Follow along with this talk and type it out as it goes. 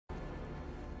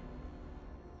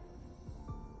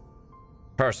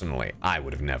Personally, I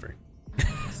would have never.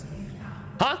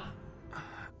 Huh?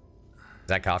 Is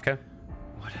that Kafka?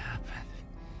 What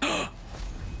happened?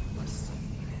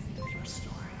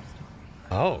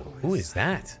 Oh, who is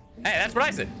that? Hey, that's what I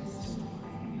said.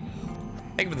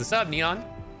 Thank you for the sub, Neon.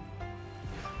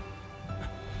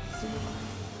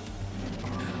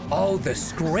 Oh, the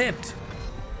script.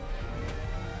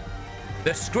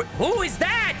 The script. Who is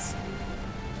that?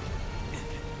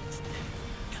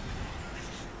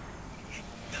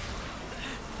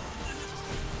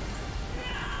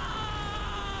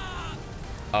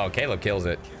 Oh, Caleb kills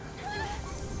it.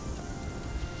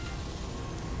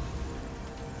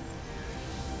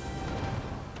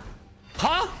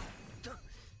 Huh?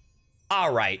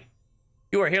 All right.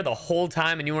 You were here the whole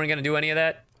time and you weren't going to do any of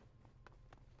that?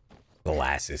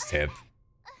 Glasses tip.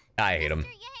 I hate him.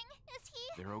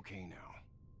 They're okay now.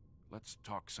 Let's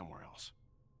talk somewhere else.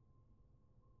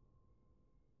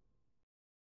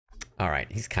 All right.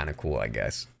 He's kind of cool, I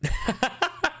guess.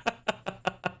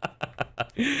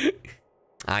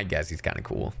 I guess he's kind of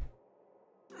cool.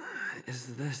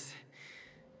 Is this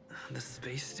the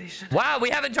space station? Wow, we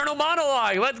have internal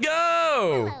monologue. Let's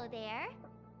go. Hello there.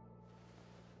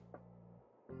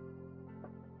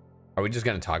 Are we just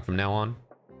going to talk from now on?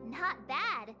 Not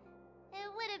bad. It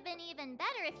would have been even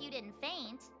better if you didn't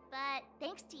faint, but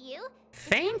thanks to you,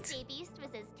 Faint? the Doomsday Beast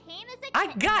was as tame as a I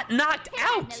kitten. got knocked He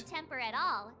had out. no temper at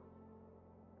all.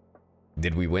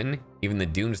 Did we win? Even the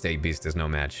Doomsday Beast is no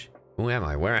match. Who am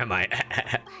I? Where am I?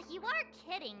 You are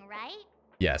kidding, right?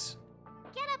 Yes.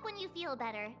 Get up when you feel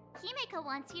better. Himeko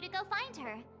wants you to go find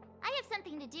her. I have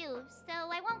something to do, so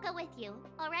I won't go with you,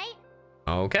 alright?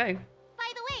 Okay.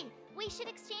 By the way, we should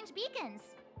exchange beacons.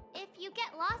 If you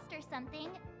get lost or something,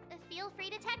 feel free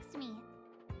to text me.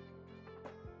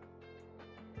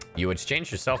 You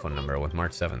exchanged your cell phone number with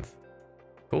March 7th.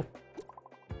 Cool.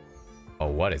 Oh,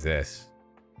 what is this?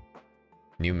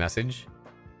 New message?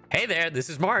 Hey there, this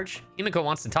is March. Himeko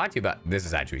wants to talk to you about... This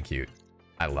is actually cute.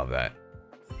 I love that.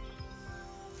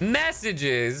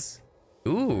 Messages!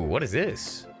 Ooh, what is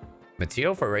this?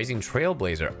 Material for raising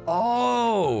Trailblazer.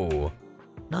 Oh!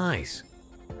 Nice.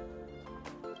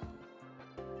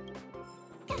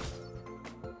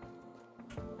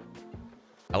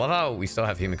 I love how we still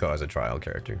have Himeko as a trial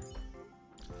character.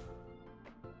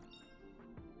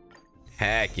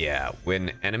 Heck yeah.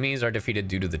 When enemies are defeated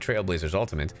due to the Trailblazer's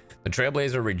ultimate, the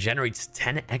Trailblazer regenerates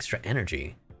 10 extra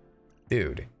energy.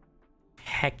 Dude.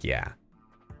 Heck yeah.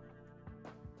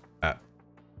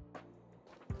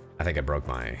 I think I broke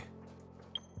my...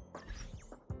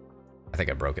 I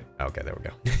think I broke it. Okay, there we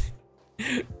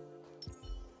go.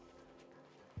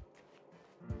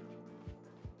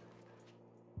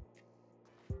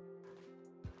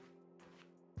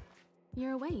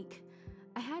 You're awake.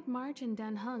 I had March and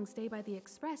Dan Hung stay by the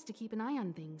express to keep an eye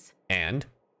on things. And?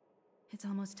 It's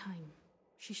almost time.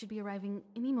 She should be arriving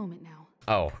any moment now.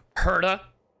 Oh, Herda?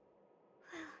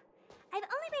 I've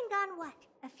only been gone, what,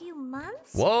 a few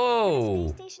months? Whoa! The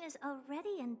space station is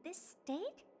already in this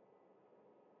state?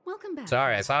 Welcome back.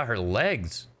 Sorry, I saw her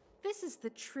legs. This is the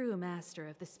true master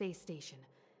of the space station.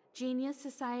 Genius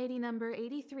Society number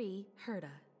 83, Herda.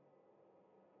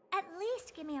 At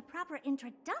least give me a proper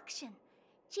introduction.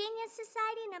 Genius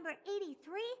Society number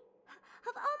 83?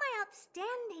 Of all my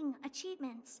outstanding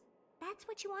achievements, that's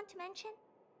what you want to mention?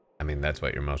 I mean, that's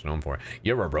what you're most known for.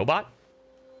 You're a robot?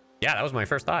 Yeah, that was my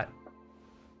first thought.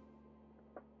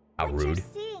 How what rude. you're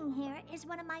seeing here is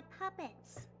one of my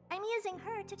puppets. I'm using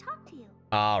her to talk to you.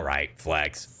 All right,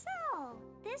 flex. So,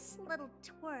 this little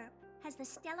twerp has the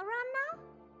Stellaron now?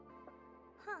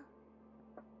 Huh.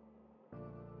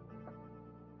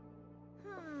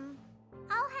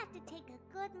 I'll have to take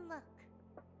a good look.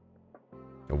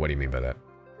 What do you mean by that?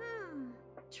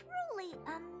 Truly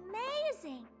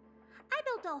amazing. I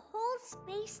built a whole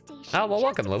space station Oh, well, just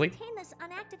welcome, to Lily. contain this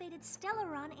unactivated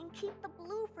Stellaron and keep the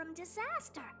blue from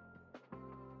disaster.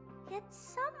 Yet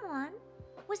someone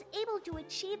was able to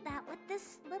achieve that with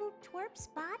this little twerp's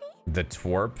body? The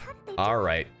twerp? How did they do All it?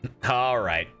 right. All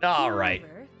right. All right.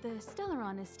 However, the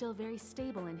Stellaron is still very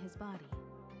stable in his body.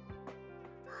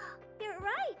 You're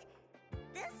right.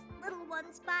 This little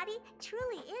one's body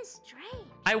truly is strange.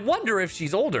 I wonder if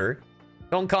she's older.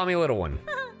 Don't call me little one.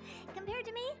 Compared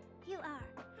to me, you are.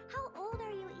 How old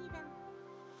are you even?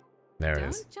 There it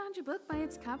is. Don't judge a book by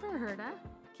its cover, Herda.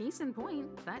 Case in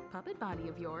point, that puppet body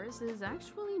of yours is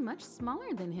actually much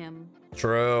smaller than him.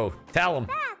 True. Tell him.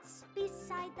 That's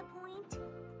beside the point.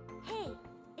 Hey,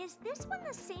 is this one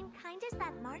the same kind as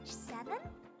that March 7th?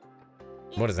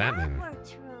 What does that mean? If that were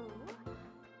true,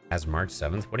 As March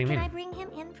 7th? What do you can I mean? bring him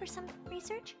in for some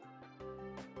research?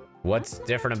 What's That's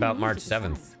different up to about you March to decide.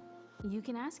 7th? You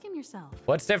can ask him yourself.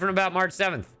 What's different about March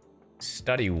 7th?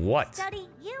 Study what? Study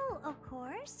you, of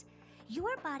course.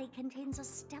 Your body contains a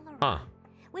stellar,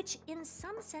 which in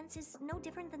some sense is no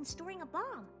different than storing a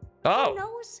bomb. Oh. Who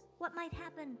knows what might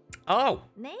happen? Oh.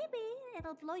 Maybe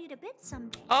it'll blow you to bits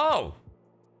someday. Oh.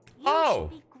 You should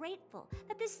be grateful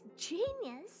that this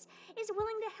genius is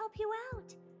willing to help you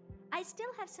out. I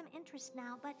still have some interest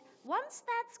now, but once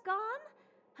that's gone,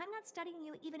 I'm not studying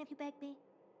you even if you beg me.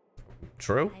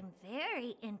 True. I'm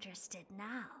very interested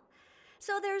now.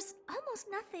 So there's almost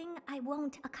nothing I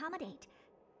won't accommodate.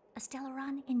 A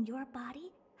Stellaron in your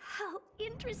body? How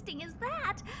interesting is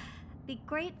that? Be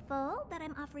grateful that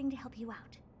I'm offering to help you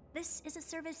out. This is a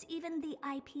service even the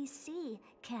IPC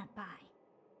can't buy.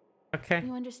 Okay.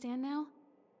 You understand now?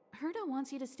 Herta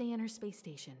wants you to stay in her space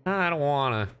station. I don't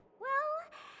wanna. Well,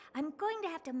 I'm going to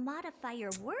have to modify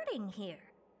your wording here.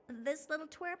 This little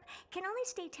twerp can only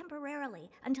stay temporarily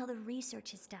until the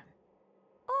research is done.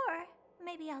 Or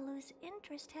maybe I'll lose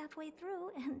interest halfway through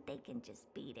and they can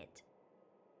just beat it.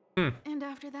 And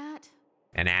after that?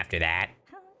 And after that?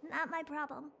 Not my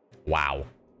problem. Wow.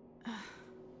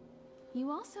 You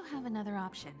also have another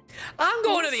option. I'm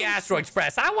going to the Astro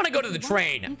Express. I want to go to the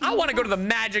train. I want to go to the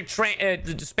magic train,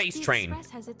 the space train. The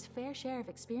Express has its fair share of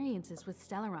experiences with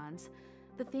Stellarons.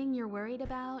 The thing you're worried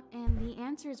about and the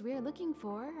answers we're looking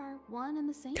for are one and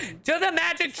the same. To the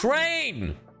magic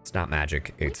train! It's not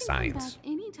magic, it's science. Come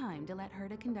back any time to let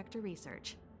Herta conduct her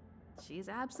research. She's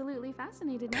absolutely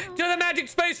fascinated now. To the magic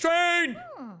space train!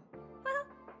 Well,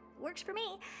 works for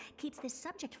me. Keeps this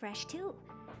subject fresh, too.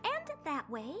 And that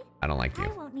way, I don't like you. I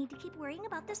won't need to keep worrying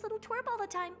about this little twerp all the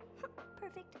time.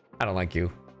 Perfect. I don't like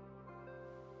you.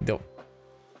 Don't.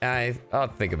 I'll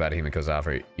think about Himiko's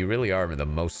offer. You really are the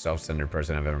most self-centered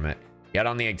person I've ever met. Get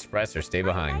on the express or stay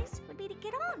behind. My advice would be to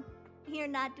get on. You're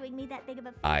not doing me that big of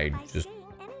a favor I by just- staying,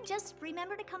 and just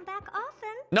remember to come back often.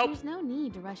 Nope. There's no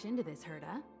need to rush into this,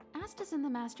 Herta. Asta's in the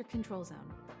master control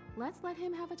zone. Let's let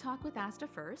him have a talk with Asta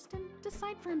first and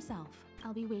decide for himself.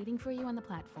 I'll be waiting for you on the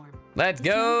platform. Let's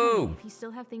Just don't hurry go! if you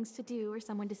still have things to do or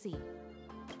someone to see.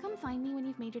 Come find me when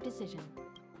you've made your decision.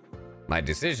 My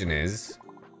decision is...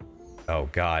 Oh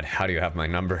God, how do you have my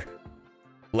number?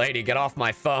 Lady, get off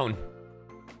my phone.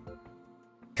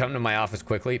 Come to my office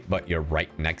quickly, but you're right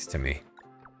next to me.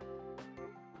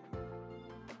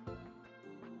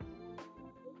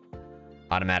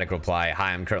 Automatic reply.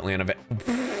 Hi, I'm currently unavailable.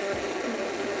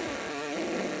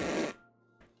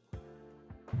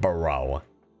 Bro.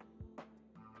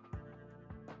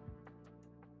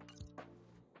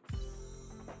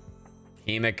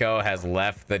 Himiko has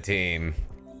left the team.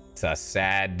 It's a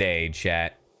sad day,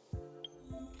 chat.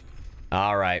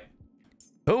 All right.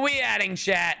 Who we adding,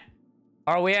 chat?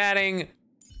 Are we adding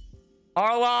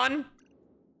Arlon?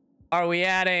 Are we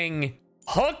adding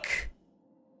Hook?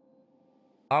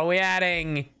 Are we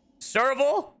adding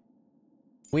Serval?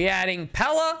 We adding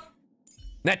Pella?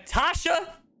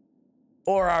 Natasha?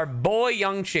 Or our boy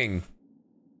Youngqing?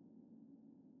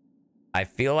 I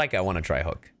feel like I want to try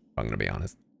Hook, if I'm going to be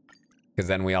honest. Because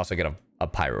then we also get a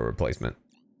pyro replacement.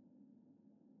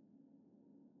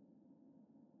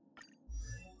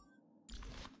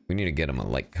 We need to get him a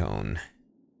light cone.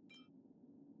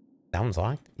 That one's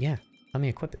locked? Yeah. Let me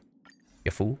equip it.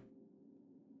 You fool.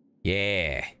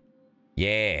 Yeah.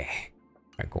 Yeah.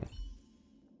 Alright, cool.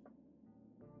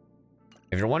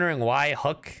 If you're wondering why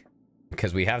Hook,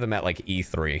 because we have them at like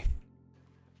E3.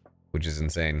 Which is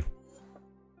insane.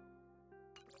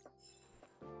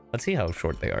 Let's see how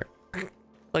short they are.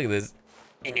 Look at this.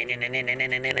 I'm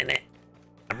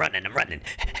running. I'm running.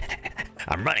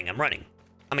 I'm running.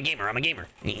 I'm a gamer.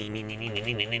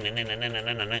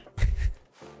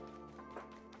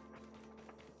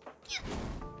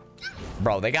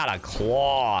 Bro, they got a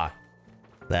claw.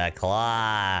 The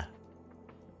claw.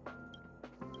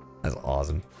 That's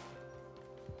awesome.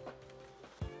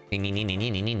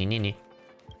 Remember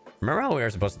how we were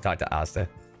supposed to talk to Asta?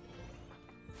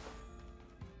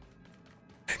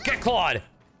 Get clawed!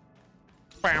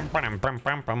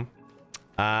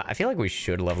 I feel like we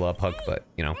should level up Hook, but,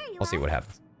 you know, we'll see what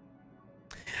happens.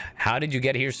 How did you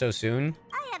get here so soon?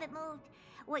 I haven't moved.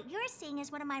 What you're seeing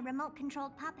is one of my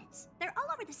remote-controlled puppets. They're all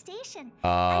over the station. Oh.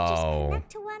 I just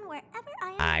connect to one wherever I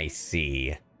am. I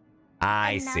see.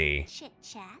 I Enough see.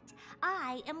 chit-chat.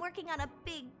 I am working on a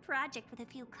big project with a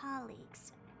few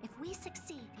colleagues. If we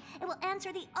succeed, it will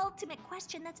answer the ultimate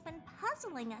question that's been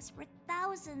puzzling us for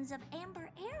thousands of Amber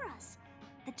eras.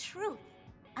 The truth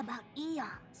about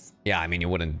eons. Yeah, I mean, you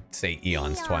wouldn't say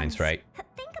eons twice, right?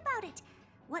 Think about it.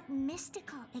 What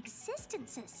mystical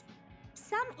existences.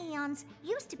 Some eons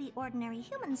used to be ordinary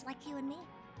humans like you and me.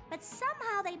 but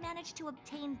somehow they managed to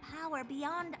obtain power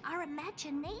beyond our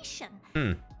imagination.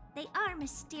 They are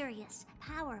mysterious,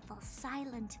 powerful,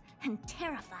 silent, and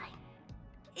terrifying.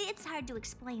 It's hard to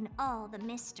explain all the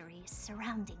mysteries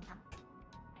surrounding them.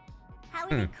 How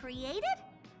were they created?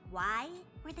 Why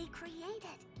were they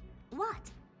created? What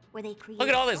were they created? Look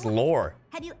at all this for? lore.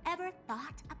 Have you ever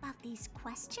thought about these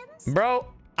questions? Bro,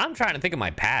 I'm trying to think of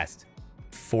my past.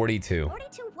 42.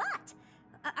 42 what?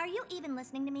 Are you even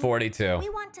listening to me? 42. We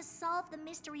want to solve the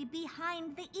mystery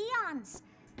behind the eons.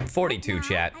 42, Now,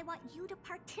 chat. I want you to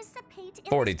participate in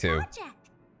 42. this project.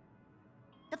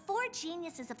 The 4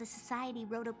 geniuses of the society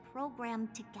wrote a program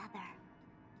together.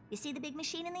 You see the big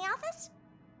machine in the office?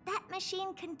 That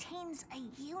machine contains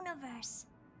a universe.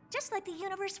 Just like the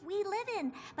universe we live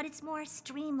in, but it's more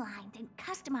streamlined and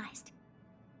customized.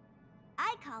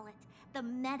 I call it the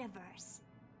metaverse.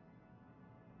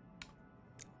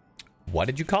 What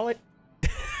did you call it?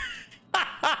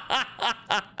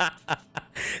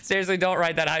 Seriously, don't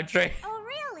write that hype train. Oh,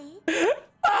 really?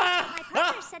 My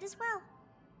partner said as well.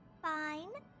 Fine.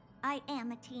 I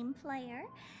am a team player.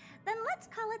 Then let's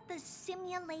call it the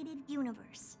simulated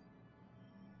universe.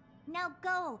 Now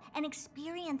go and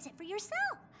experience it for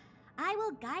yourself. I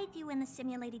will guide you in the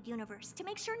simulated universe to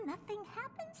make sure nothing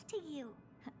happens to you.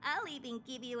 I'll even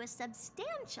give you a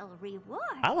substantial reward.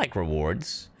 I like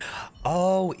rewards.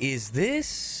 Oh, is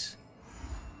this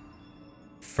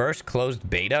first closed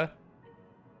beta?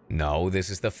 No, this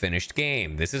is the finished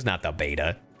game. This is not the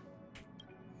beta.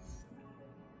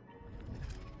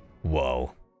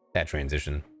 Whoa, that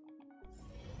transition.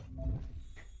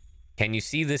 Can you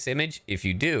see this image? If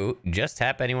you do, just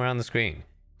tap anywhere on the screen.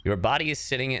 Your body is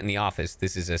sitting in the office.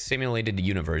 This is a simulated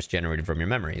universe generated from your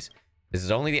memories. This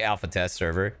is only the alpha test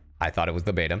server. I thought it was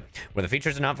the beta. Where the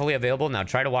features are not fully available, now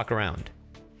try to walk around.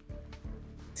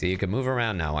 See, you can move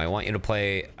around now. I want you to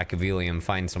play Akavilium,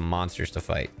 find some monsters to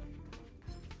fight.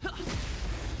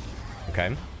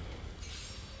 Okay.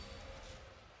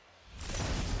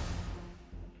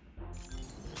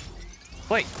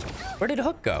 Wait, where did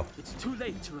Hook go? It's too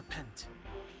late to repent.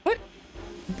 What?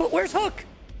 But where's Hook?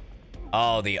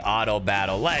 Oh, the auto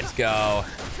battle. Let's go.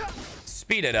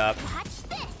 Speed it up. Watch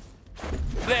this.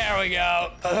 There we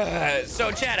go.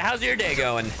 So, Chad, how's your day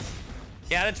going?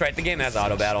 Yeah, that's right. The game has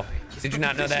auto battle. Did you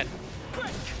not know that?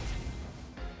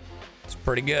 It's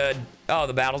pretty good. Oh,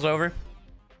 the battle's over?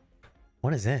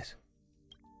 What is this?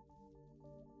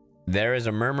 There is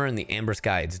a murmur in the amber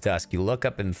sky. It's dusk. You look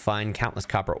up and find countless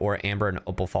copper ore, amber, and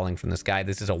opal falling from the sky.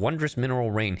 This is a wondrous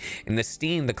mineral rain. In the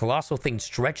steam, the colossal things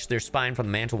stretch their spine from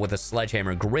the mantle with a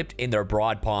sledgehammer gripped in their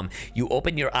broad palm. You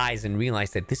open your eyes and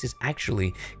realize that this is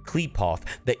actually Kleepoth,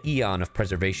 the Eon of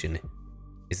Preservation.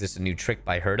 Is this a new trick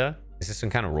by Herda? Is this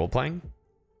some kind of role-playing?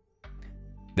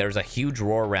 There's a huge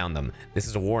roar around them. This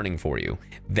is a warning for you.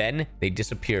 Then they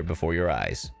disappear before your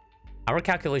eyes. Our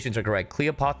calculations are correct.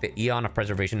 Kleepoth, the Eon of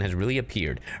Preservation, has really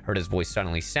appeared. Herda's voice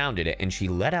suddenly sounded it, and she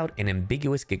let out an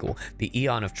ambiguous giggle. The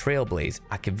Eon of Trailblaze,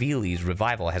 Akavili's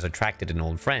revival, has attracted an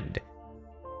old friend.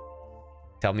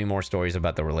 Tell me more stories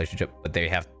about the relationship, but they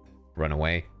have run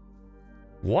away.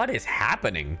 What is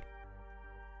happening?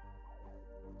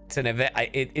 It's an event.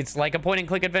 It's like a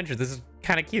point-and-click adventure. This is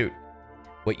kind of cute.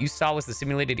 What you saw was the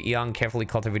simulated Eon carefully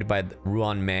cultivated by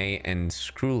Ruan May and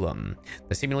Scrulum.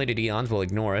 The simulated Eons will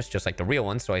ignore us just like the real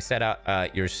ones, so I set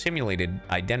out your simulated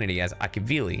identity as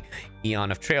Akavili, Eon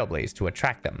of Trailblaze, to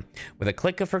attract them. With a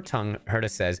click of her tongue,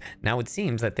 Herda says, now it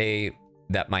seems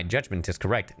that my judgment is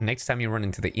correct. Next time you run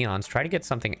into the Eons, try to get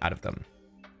something out of them.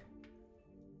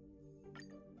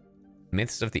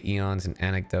 Myths of the Eons and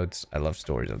anecdotes. I love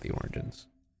stories of the origins.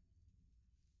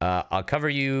 I'll cover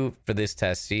you for this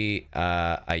test. See,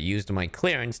 I used my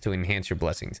clearance to enhance your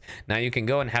blessings. Now you can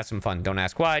go and have some fun. Don't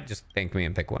ask why, just thank me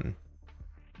and pick one.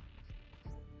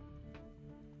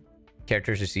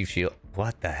 Characters receive shield.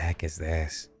 What the heck is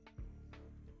this?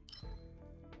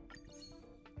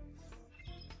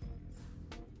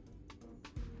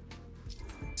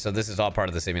 So this is all part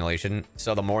of the simulation.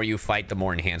 So the more you fight, the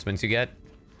more enhancements you get.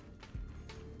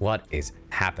 What is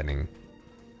happening?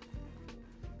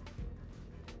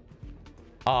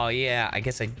 Oh, yeah, I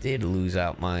guess I did lose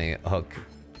out my hook.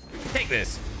 Take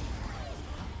this.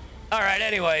 All right,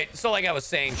 anyway, so like I was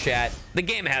saying, chat, the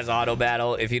game has auto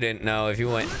battle, if you didn't know, if you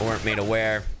weren't made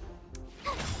aware.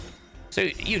 So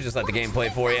you just let the game play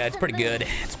for you. It's pretty good.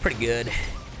 It's pretty good.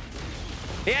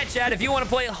 Yeah, chat, if you want to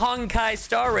play Honkai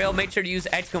Star Rail, make sure to use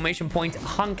exclamation point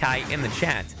Honkai in the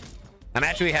chat. I'm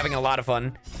actually having a lot of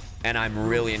fun, and I'm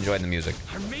really enjoying the music.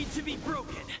 Are made to be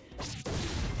broken.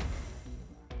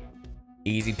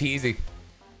 Easy peasy.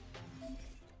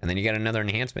 And then you get another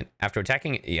enhancement after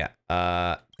attacking it. Yeah.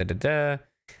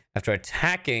 After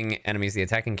attacking enemies, the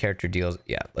attacking character deals...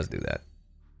 Yeah, let's do that.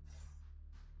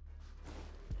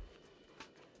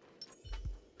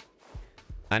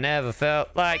 I never felt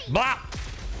like... Blah!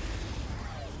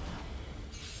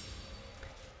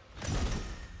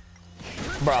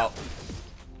 Bro.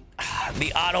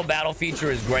 The auto battle feature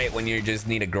is great when you just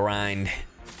need a grind.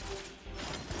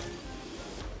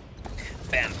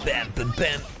 Bam, bam, bam,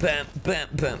 bam, bam, bam,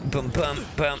 bam, bam, bam,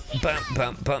 bam, bam,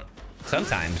 bam, bam.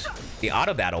 Sometimes the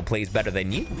auto battle plays better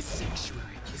than you. The sanctuary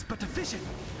is but a vision.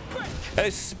 Break!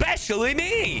 Especially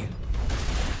me.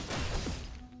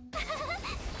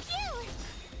 Phew!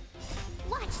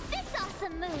 Watch this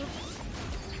awesome move.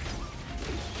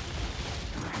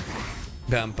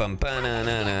 Bum bum ba na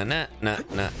na na na na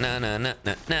na na na na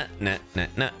na na na na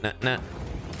na na na.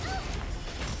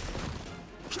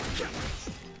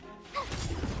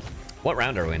 What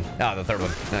round are we in? Oh, the third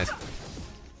one. Nice.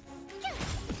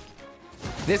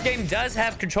 This game does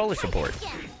have controller support.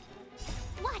 Yeah.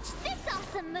 Watch this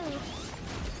awesome move.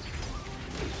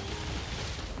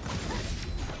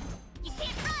 You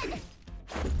can't run.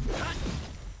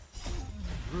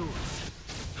 Rules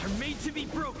are made to be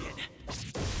broken.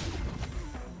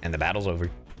 And the battle's over.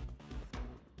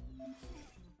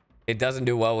 It doesn't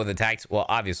do well with attacks. Well,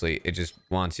 obviously, it just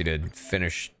wants you to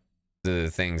finish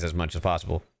the things as much as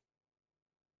possible.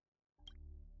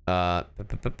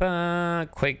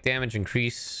 Quake damage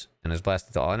increase and is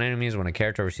blasted to all enemies. When a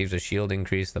character receives a shield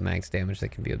increase, the max damage that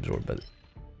can be absorbed by the...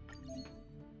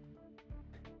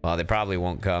 Well, they probably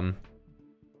won't come.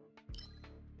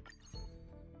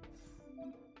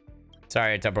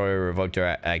 Sorry, I temporarily revoked your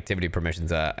activity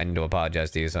permissions. I need to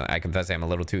apologize to you. So I confess I'm a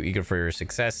little too eager for your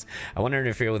success. I want to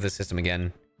interfere with the system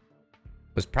again.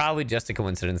 It was probably just a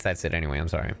coincidence. That's it anyway. I'm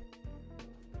sorry.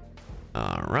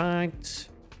 All right.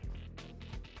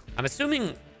 I'm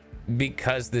assuming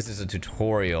because this is a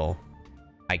tutorial,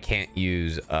 I can't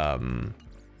use a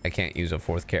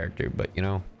fourth character, but you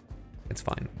know, it's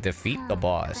fine. Defeat the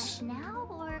boss. Crush now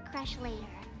or crush later?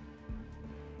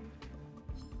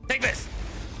 Take this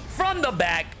from the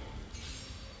back.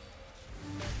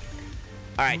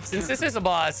 All right, since this is a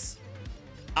boss,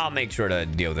 I'll make sure to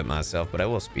deal with it myself, but I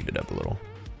will speed it up a little.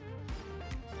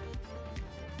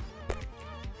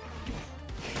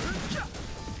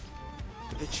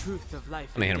 The truth of life.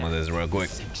 Let me hit him with this real quick.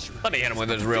 Let me hit him with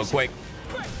this real quick.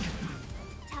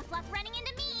 Tough luck running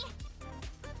into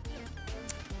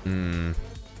me.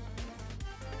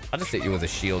 I'll just hit you with a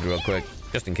shield real quick,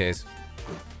 just in case.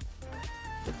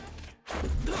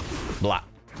 Blah.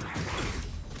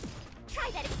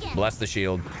 Try that again. Bless the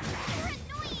shield. You're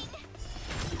annoying.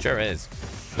 Sure is.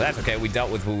 But that's okay. We dealt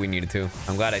with who we needed to.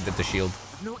 I'm glad I did the shield.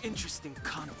 No interest in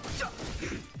conflict.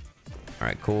 All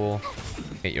right, cool.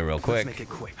 Hit you real quick. Let's make it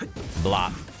quick.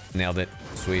 Blah. Nailed it.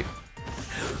 Sweet.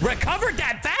 Recovered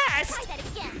that fast? Try that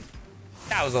again.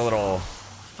 That was a little...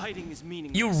 Fighting is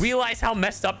meaningless. You realize how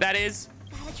messed up that is?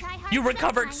 Gotta try hard You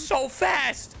recovered sometimes. so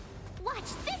fast. Watch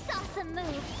this awesome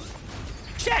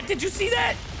move. Chat, did you see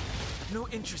that? No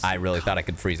interest. I really thought I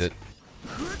could freeze it.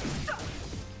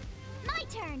 My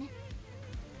turn.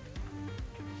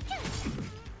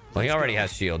 Well, he already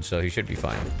has shield, so he should be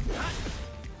fine.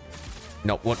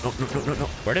 No, what? No, no, no, no, no.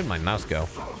 Where did my mouse go?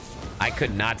 I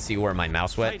could not see where my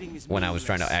mouse went when I was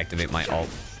trying to activate my ult.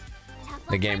 Tough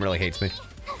The luck game really running hates me. into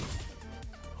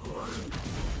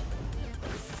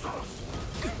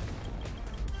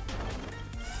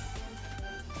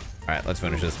All right, let's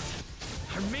finish this.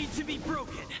 Are made to be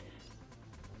broken.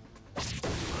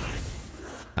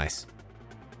 Nice.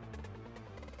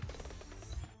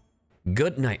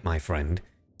 Good night, my friend.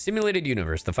 Simulated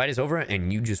universe. The fight is over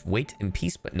and you just wait in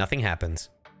peace, but nothing happens.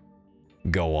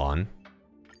 Go on.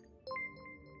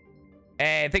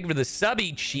 Hey, thank you for the sub,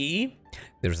 Ichi.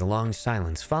 There was a long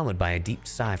silence, followed by a deep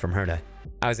sigh from Herta.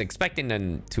 I was expecting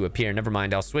them to appear. Never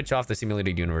mind, I'll switch off the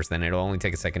simulated universe, then it'll only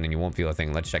take a second and you won't feel a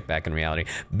thing. Let's check back in reality.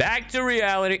 Back to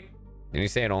reality. Did you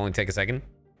say it'll only take a second?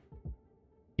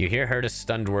 You hear Herta's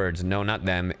stunned words. No, not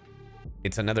them.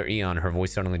 It's another Eon. Her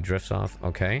voice suddenly drifts off.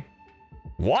 Okay.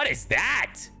 What is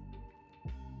that?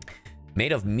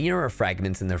 Made of mirror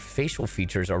fragments and their facial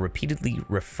features are repeatedly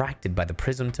refracted by the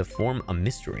prism to form a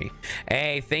mystery.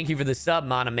 Hey, thank you for the sub,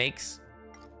 Monomakes.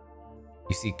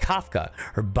 You see Kafka.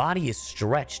 Her body is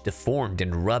stretched, deformed,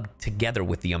 and rubbed together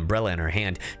with the umbrella in her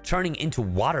hand, turning into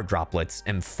water droplets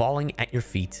and falling at your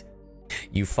feet.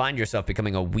 You find yourself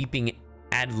becoming a weeping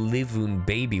Adlivun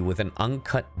baby with an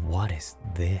uncut... What is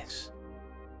this?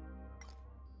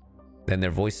 Then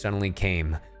their voice suddenly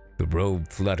came. The robe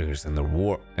flutters and the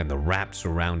wraps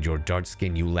around your dark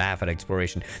skin. You laugh at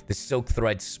exploration. The silk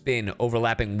threads spin,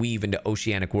 overlapping weave into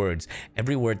oceanic words.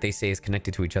 Every word they say is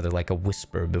connected to each other like a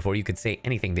whisper. Before you could say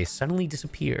anything, they suddenly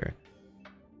disappear.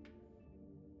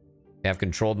 They have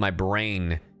controlled my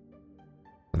brain.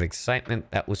 With excitement,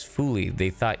 that was Fuli.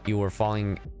 They thought you were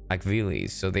falling like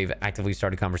Vilis, so they've actively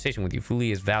started conversation with you.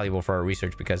 Fuli is valuable for our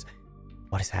research because...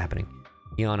 What is happening?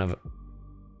 Eon of...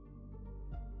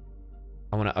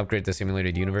 I want to upgrade the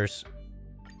simulated universe.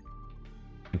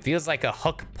 It feels like a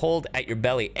hook pulled at your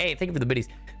belly. Hey, thank you for the biddies.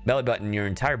 Belly button, your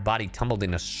entire body tumbled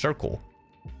in a circle.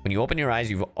 When you open your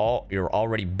eyes, you're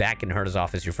already back in Herta's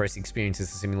office. Your first experience is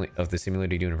the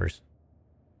simulated universe.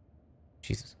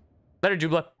 Jesus. Later,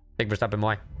 Jubla. Thank you for stopping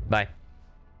by. Bye.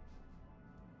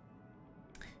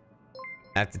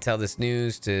 I have to tell this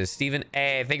news to Steven.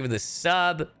 Hey, thank you for the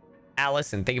sub.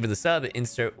 Alice, and thank you for the sub.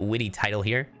 Insert witty title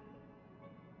here.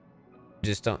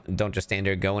 Just don't just stand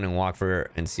there, go in and walk for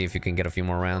and see if you can get a few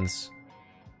more rounds.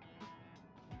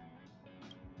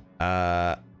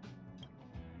 I've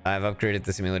upgraded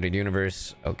the simulated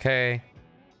universe. Okay.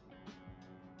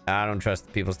 I don't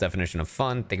trust people's definition of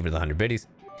fun. Thank you for the 100 biddies.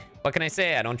 What can I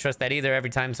say? I don't trust that either.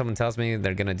 Every time someone tells me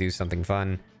they're gonna do something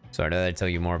fun, so I'd rather tell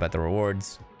you more about the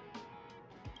rewards.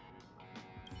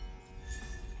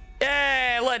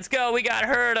 Yay! Let's go. We got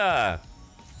Herta.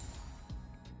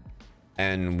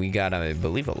 And we got, I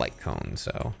believe, a light cone,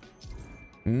 so...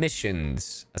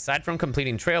 Missions. Aside from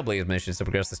completing Trailblaze missions to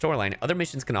progress the storyline, other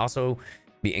missions can also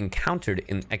be encountered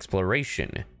in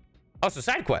exploration. Also,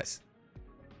 side quests.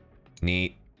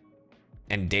 Neat.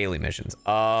 And daily missions.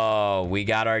 Oh, we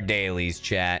got our dailies,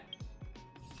 chat.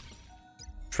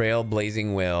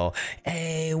 Trailblazing Will.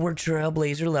 Hey, we're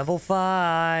Trailblazer level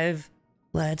 5.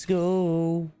 Let's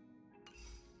go.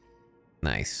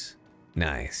 Nice.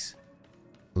 Nice.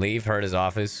 Leave Herta's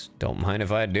office. Don't mind if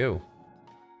I do.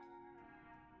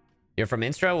 You're from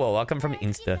Insta? Well, welcome from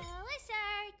Insta.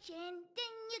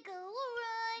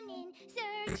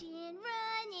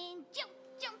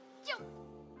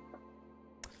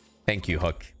 Thank you,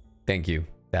 Hook. Thank you.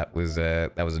 That was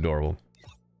adorable.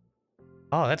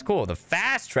 Oh, that's cool. The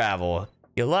fast travel.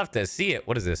 You'll love to see it.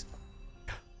 What is this?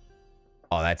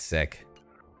 Oh, that's sick.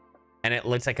 And it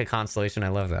looks like a constellation. I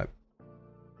love that.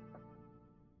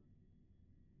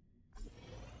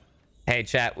 Hey,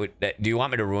 chat, do you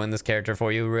want me to ruin this character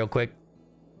for you real quick?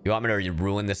 You want me to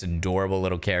ruin this adorable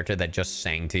little character that just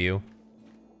sang to you?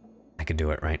 I could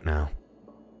do it right now.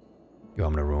 You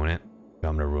want me to ruin it? You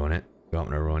want me to ruin it? You want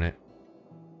me to ruin it?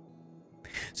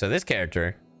 So this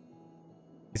character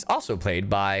is also played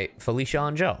by Felicia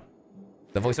Angel,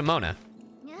 the voice of Mona,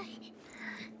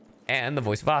 and the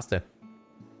voice of Asta.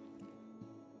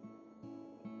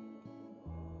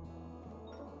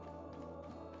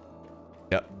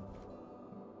 Yep.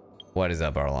 What is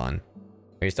up, Arlon?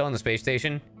 Are you still on the space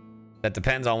station? That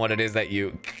depends on what it is that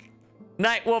you...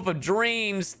 Night Wolf of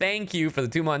Dreams, thank you for the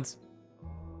 2 months.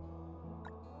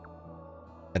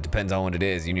 That depends on what it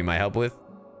is you need my help with.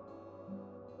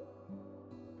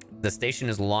 The station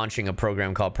is launching a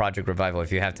program called Project Revival.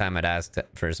 If you have time, I'd ask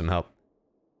for some help.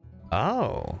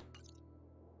 Oh.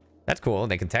 That's cool.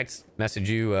 They can text message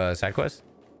you side quest.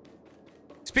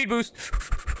 Speed boost.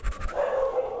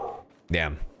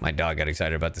 Damn, my dog got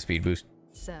excited about the speed boost.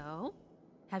 So,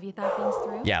 have you thought things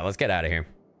through? Yeah, let's get out of here.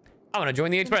 I want to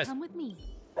join the Express. Come with me.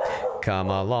 Come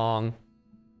along.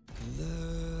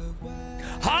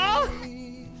 Huh?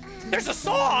 There's a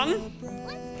song?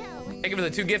 Let's go. Thank you for the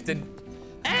 2 gifted.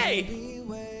 Hey!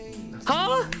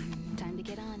 Huh? Time to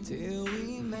get on.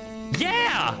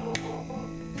 Yeah!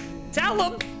 Tell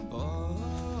them!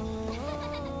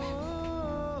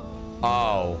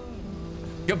 Oh.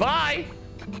 Goodbye!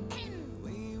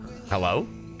 Hello?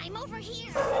 I'm over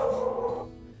here.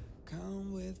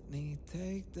 Come with me,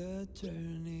 take the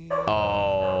journey.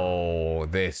 Oh,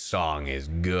 this song is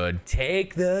good.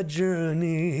 Take the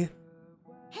journey.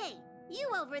 Hey, you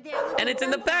over there. And it's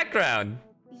in the background.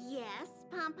 Yes,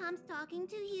 Pom Pom's talking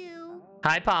to you.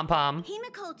 Hi, Pom Pom.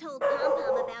 Himiko told Pom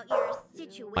Pom about your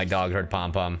situation. My dog heard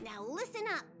Pom Pom. Now listen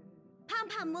up. Pom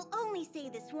Pom will only say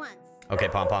this once. Okay,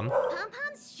 Pom Pom. Pom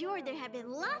Pom's sure there have been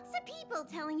lots of people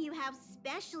telling you how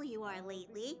special you are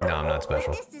lately. No, I'm not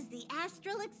special. But this is the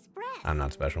Astral Express. I'm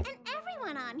not special. And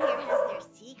everyone on here has their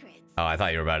secrets. Oh, I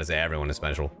thought you were about to say everyone is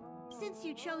special. Since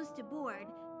you chose to board,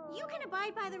 you can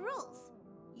abide by the rules.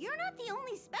 You're not the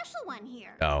only special one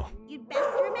here. Oh. You'd best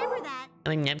remember that.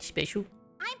 I'm not special.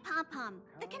 I'm Pom Pom,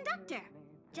 the conductor.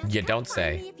 Just You come don't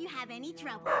find say. me if you have any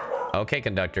trouble. Okay,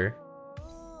 conductor.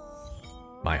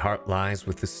 My heart lies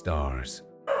with the stars.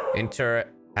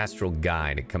 Enter Astral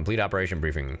Guide. Complete operation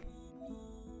briefing.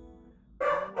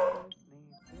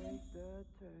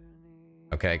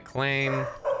 Okay, claim.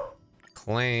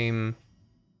 Claim.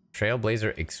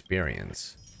 Trailblazer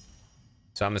experience.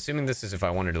 So I'm assuming this is if I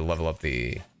wanted to level up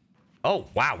the... Oh,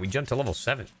 wow, we jumped to level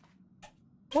 7.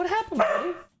 What happened,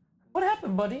 buddy? What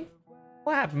happened, buddy?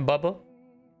 What happened, Bubba?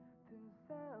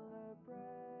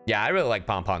 Yeah, I really like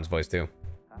Pom Pom's voice, too.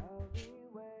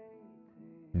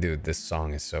 Dude, this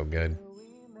song is so good.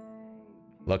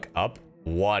 Look up.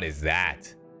 What is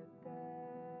that?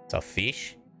 It's a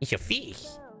fish? It's a fish.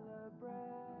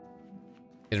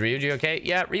 Is Ryuji okay?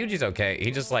 Yeah, Ryuji's okay. He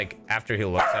just, like, after he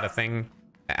looks at a thing,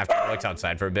 after he looks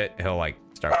outside for a bit, he'll, like,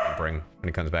 start whimpering when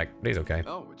he comes back. But he's okay.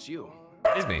 Oh, it's you.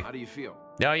 It is me. How do you feel?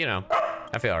 No, you know,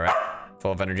 I feel all right.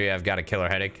 Full of energy. I've got a killer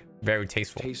headache. Very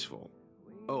tasteful. Tasteful.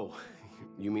 Oh,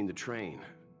 you mean the train.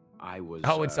 I was...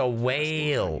 Oh, it's a asking how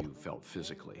whale. you felt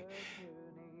physically.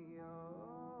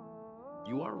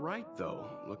 You are right, though.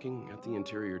 Looking at the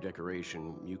interior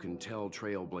decoration, you can tell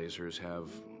Trailblazers have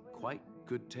quite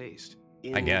good taste.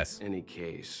 I guess. In any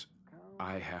case,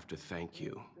 I have to thank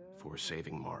you for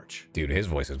saving March. Dude, his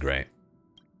voice is great.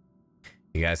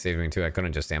 You guys saved me too. I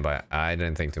couldn't just stand by. I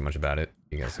didn't think too much about it.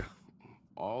 You guys...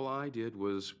 All I did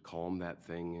was calm that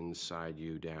thing inside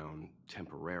you down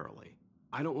temporarily.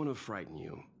 I don't want to frighten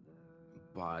you,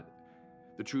 but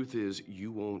the truth is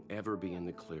you won't ever be in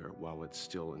the clear while it's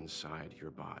still inside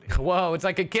your body. Whoa, it's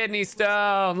like a kidney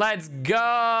stone. Let's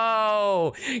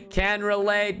go. Can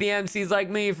relate. BMC's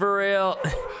like me for real.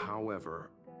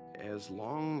 However, as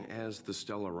long as the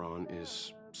Stellaron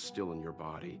is still in your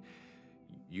body,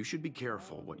 you should be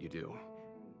careful what you do.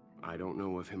 I don't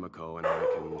know if Himiko and I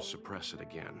can suppress it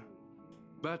again.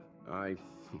 But I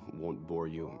won't bore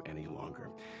you any longer.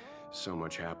 So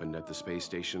much happened at the space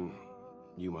station,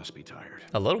 you must be tired.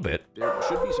 A little bit. There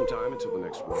should be some time until the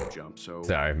next warp jump, so...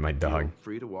 Sorry, my dog. Feel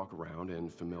free to walk around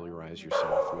and familiarize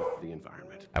yourself with the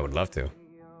environment. I would love to.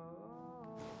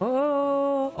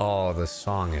 Oh, the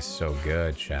song is so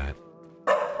good, chat.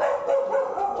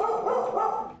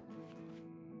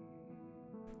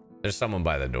 There's someone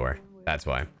by the door. That's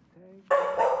why.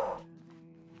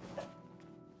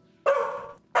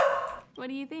 What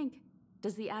do you think?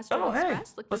 Does the Astral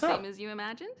Express look the same as you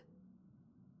imagined?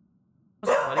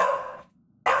 What's up, buddy?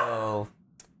 Oh,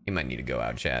 you might need to go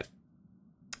out, chat.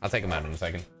 I'll take him out in a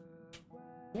second.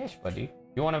 Yes, buddy.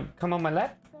 You want to come on my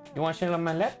lap? You want to sit on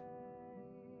my lap?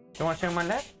 You want to sit on my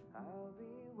lap?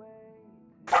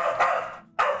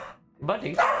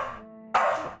 Buddy.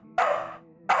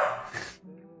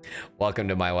 Welcome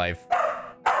to my life.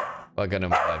 Welcome to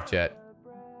my life, chat.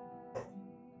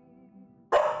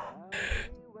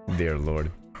 Dear Lord.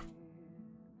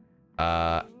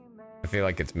 I feel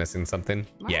like it's missing something.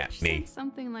 March Yeah, me. said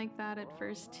something like that at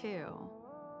first too.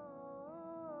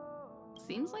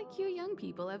 Seems like you young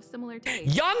people have similar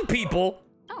tastes. Young people?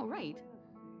 Oh, right.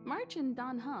 March and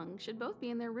Don Hung should both be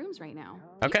in their rooms right now.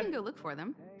 Okay. You can go look for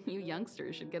them. You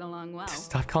youngsters should get along well.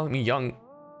 Stop calling me young.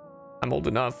 I'm old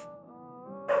enough.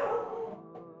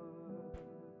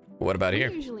 What about We here?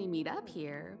 usually meet up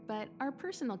here, but our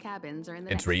personal cabins are in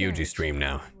the It's next Ryuji's carriage. stream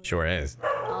now. Sure is.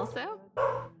 Also,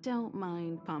 don't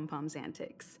mind Pom Pom's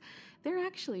antics. They're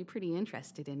actually pretty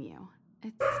interested in you.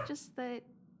 It's just that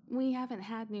we haven't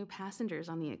had new passengers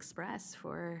on the express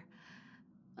for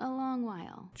a long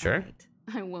while. Sure. Alright,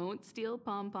 I won't steal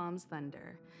Pom Pom's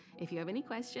thunder. If you have any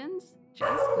questions,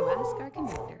 just go ask our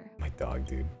conductor. My dog,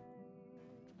 dude.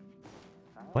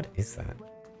 What is that?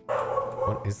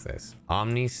 What is this?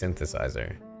 Omni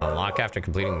synthesizer. Unlock after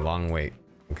completing long wait.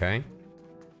 Okay.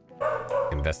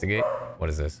 Investigate. What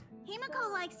is this?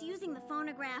 Himiko likes using the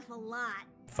phonograph a lot.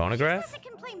 Phonograph? She says it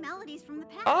can play melodies from the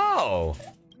past. Oh!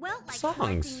 Well, like songs.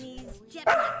 collecting these jet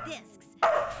black discs.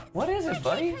 What is it,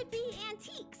 buddy? They could be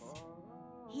antiques.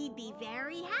 He'd be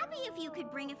very happy if you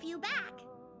could bring a few back.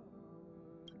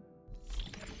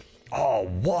 Oh,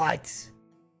 what?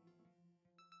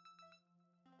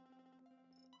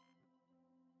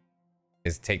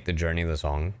 Is Take the Journey the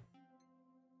song?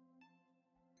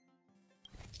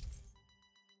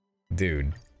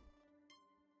 Dude.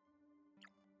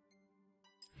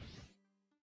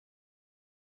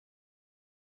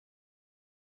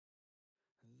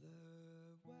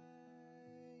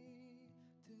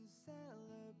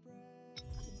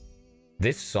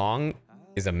 This song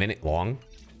is a minute long.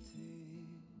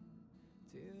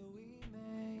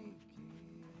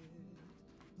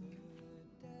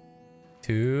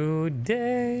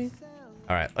 Today.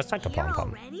 All right, let's talk to Here Pom Pom.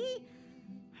 already?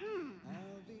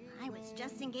 I was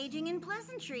just engaging in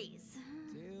pleasantries.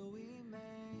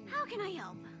 How can I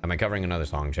help? Am I covering another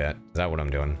song, chat? Is that what I'm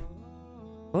doing?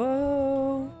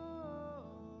 Whoa.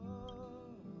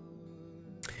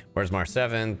 Where's March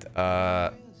 7th?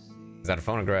 Is that a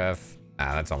phonograph?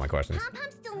 Ah, that's all my questions. Pom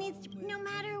Pom still needs to, no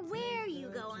matter where you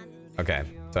go on. Okay,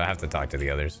 so I have to talk to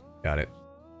the others. Got it.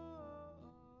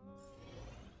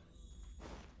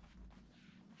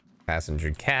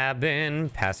 Passenger cabin,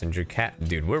 passenger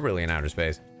dude, we're really in outer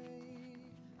space.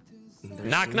 There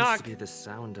Knock, seems knock. to be the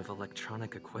sound of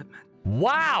electronic equipment.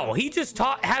 Wow, he just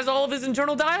has all of his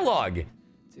internal dialogue.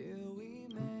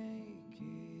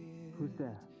 Who's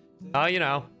there? Oh, you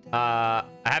know, I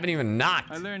haven't even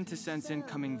knocked. I learned to sense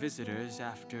incoming visitors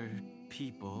after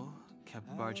people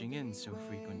kept barging in so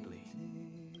frequently.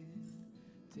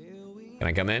 Can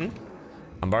I come in?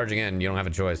 I'm barging in. You don't have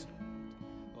a choice.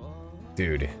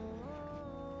 Dude.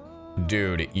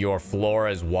 Dude, your floor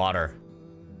is water.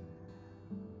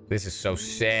 This is so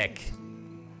sick.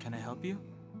 Can I help you?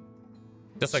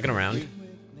 Just looking around.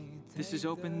 This is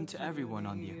open to everyone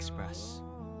on the express.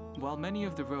 While many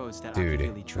of the roads that Dude,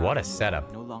 actively travel what a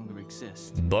setup. no longer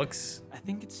exist, Books. I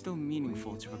think it's still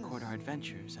meaningful to record our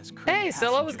adventures as current Hey,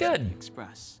 Scylla, was passengers on good. the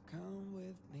express.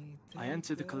 I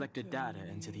enter the collected data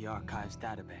into the archive's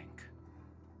databank.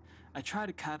 I try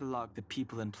to catalog the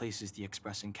people and places the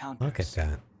express encounters. Look at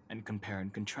that. And compare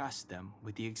and contrast them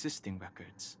with the existing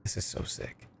records. This is so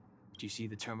sick. Do you see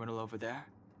the terminal over there?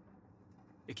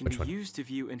 It can Which be one? used to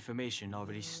view information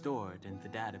already stored in the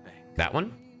databank. That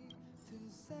one?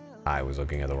 I was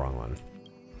looking at the wrong one.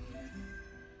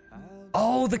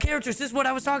 Oh, the characters. This is what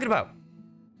I was talking about.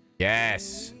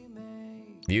 Yes.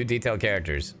 View detailed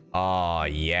characters. Oh,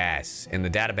 yes. In the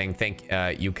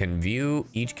databank, you can view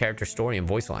each character's story and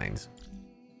voice lines.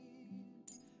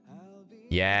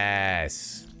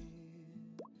 Yes.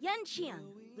 Yan Qiang,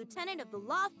 Lieutenant of the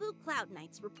Lawfu Cloud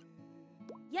Knights.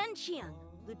 Yan Qiang,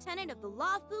 Lieutenant of the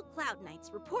Lawfu Cloud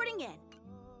Knights, reporting in.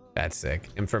 That's sick.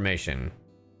 Information.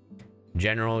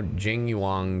 General Jing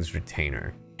Yuang's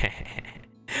retainer.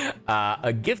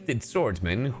 A gifted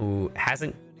swordsman who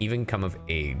hasn't even come of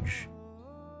age.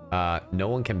 No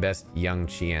one can best young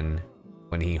Qian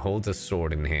when he holds a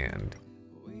sword in hand.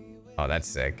 Oh, that's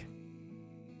sick.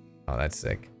 Oh, that's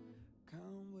sick.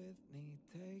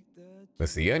 The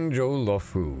Xianzhou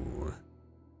Luofu.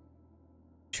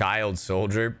 Child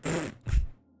soldier. Pfft.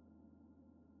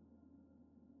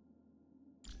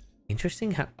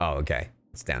 Interesting how... Oh, okay.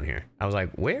 It's down here. I was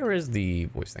like, where is the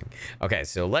voice thing? Okay,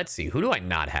 so let's see. Who do I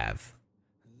not have?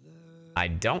 I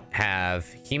don't have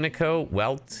Himiko,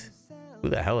 Welt. Who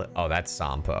the hell? Oh, that's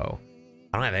Sampo.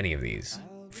 I don't have any of these.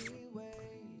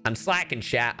 I'm slacking,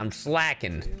 chat. I'm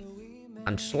slacking.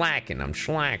 I'm slacking. I'm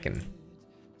slacking.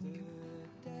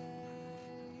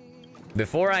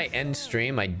 Before I end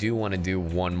stream, I do want to do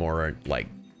one more, like,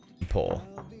 pull.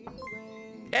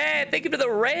 Hey, thank you for the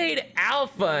raid,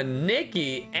 Alpha,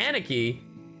 Nikki, Aniki.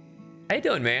 How you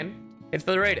doing, man? It's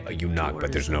for the raid. Oh, you knock,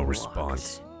 but there's no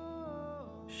response.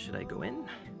 Should I go in?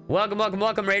 Welcome, welcome,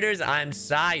 welcome, raiders. I'm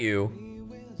Sayu,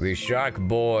 the shark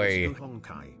boy.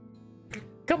 Honkai.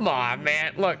 Come on,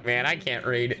 man. Look, man, I can't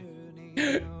read.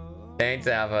 Thanks,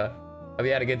 Alpha. Hope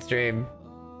you had a good stream.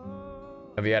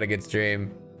 Hope you had a good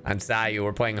stream. I'm Sayu.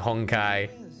 We're playing Honkai.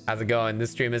 How's it going?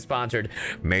 This stream is sponsored.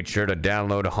 Make sure to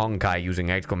download Honkai using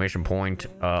exclamation point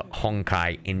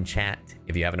Honkai in chat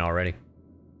if you haven't already.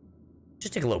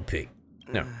 Just take a little peek.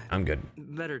 No, I'm good.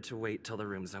 Better to wait till the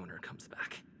room's owner comes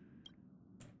back.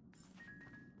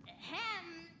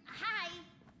 Hi.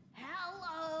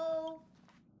 Hello.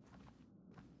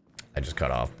 I just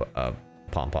cut off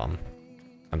Pom Pom.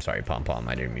 I'm sorry, Pom Pom.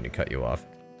 I didn't mean to cut you off.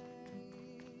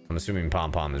 I'm assuming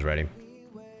Pom Pom is ready.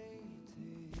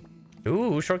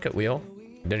 Ooh, shortcut wheel.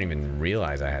 Didn't even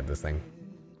realize I had this thing.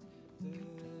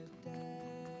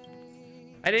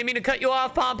 I didn't mean to cut you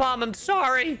off, Pom Pom. I'm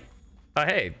sorry. Oh,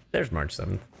 hey, there's March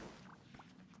 7th.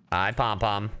 Hi, Pom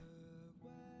Pom.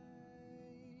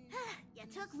 You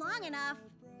took long enough.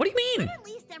 What do you mean? But at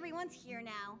least everyone's here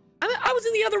now. I was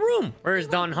in the other room. Where is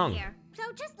He Don won't be Hung? here, so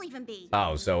just leave him be.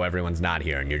 Oh, so everyone's not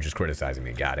here and you're just criticizing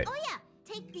me. Got it. Oh yeah,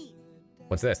 take these.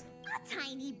 What's this? A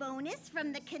tiny bonus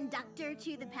from the conductor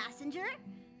to the passenger.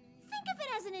 Think of it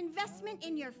as an investment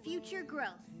in your future growth.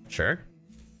 Sure.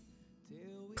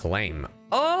 Claim.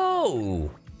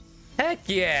 Oh! Heck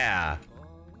yeah!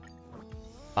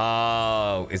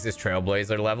 Oh, is this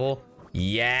Trailblazer level?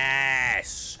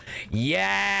 Yes!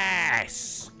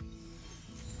 Yes!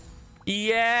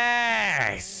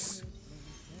 Yes!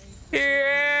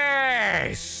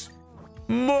 Yes!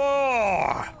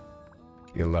 More!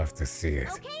 You'll love to see it.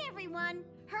 Okay, everyone,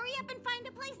 hurry up and find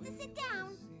a place to sit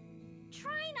down.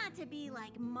 Try not to be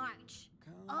like March,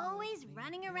 always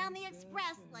running around the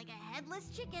express like a headless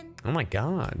chicken. Oh my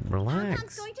god, I'm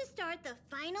relax. going to start the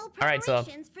final All right, so-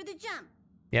 preparations for the jump.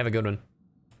 You have a good one.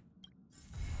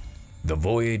 The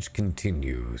voyage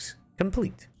continues.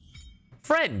 Complete.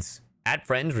 Friends. Add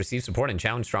friends, receive support, and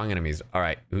challenge strong enemies. All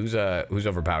right, who's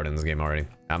overpowered in this game already?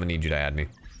 I'm gonna need you to add me.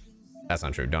 That's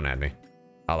not true. Don't add me.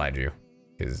 I'll add you.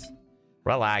 Because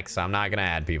relax, I'm not gonna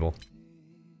add people.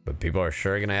 But people are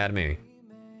sure gonna add me.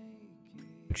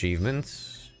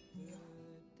 Achievements.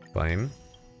 Claim.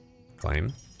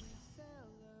 Claim.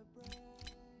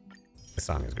 This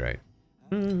song is great.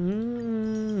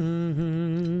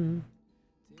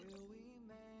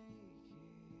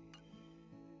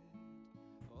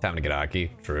 Time to get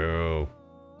hockey. True.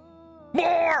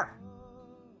 More!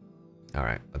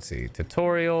 Alright, let's see.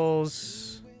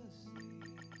 Tutorials.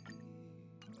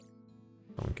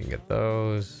 We can get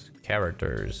those.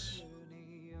 Characters.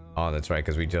 Oh, that's right,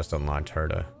 because we just unlocked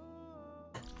Herta.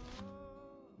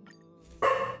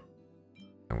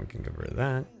 And we can get rid of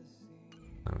that.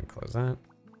 And we close that.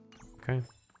 Okay.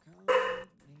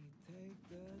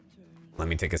 Let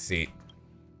me take a seat.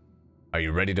 Are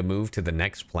you ready to move to the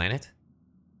next planet?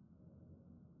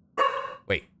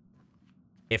 Wait.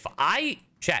 If I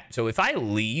chat, so if I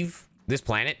leave this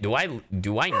planet, do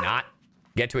I not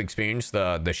get to experience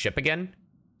the ship again?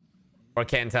 Or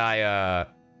can't I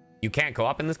you can't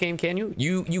co-op in this game, can you?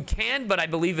 You can, but I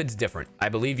believe it's different. I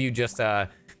believe you just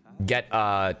get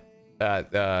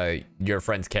your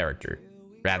friend's character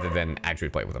rather than actually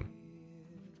play with them.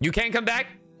 You can come back?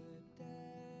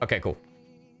 Okay, cool.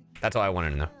 That's all I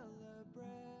wanted to know.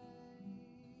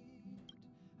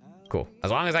 Cool. As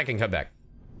long as I can come back.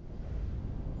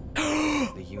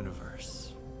 The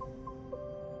universe.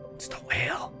 It's the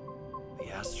whale.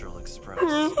 The Astral Express.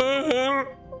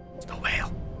 It's the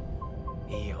whale.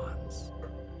 Eons.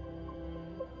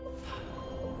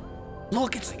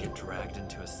 Look, it's... I get dragged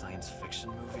into a science fiction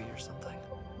movie or something.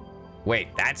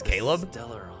 Wait, that's Caleb?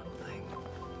 Stellaron thing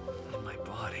in my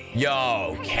body.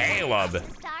 Yo, Caleb.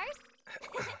 Stars?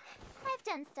 I've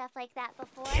done stuff like that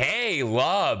before.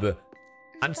 Caleb.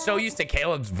 I'm so used to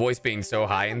Caleb's voice being so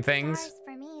high in things. Stars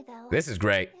for me, though. This is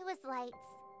great. It was lights.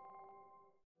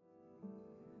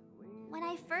 When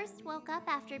I first woke up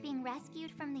after being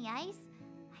rescued from the ice,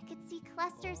 I could see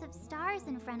clusters of stars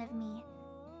in front of me.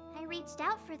 I reached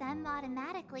out for them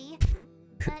automatically,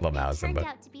 but it turned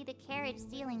out to be the carriage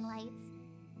ceiling lights.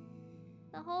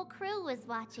 The whole crew was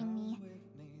watching me.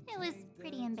 It was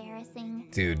pretty embarrassing.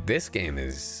 Dude, this game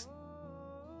is...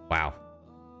 Wow.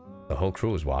 The whole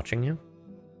crew was watching you?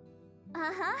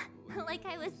 Uh-huh. Like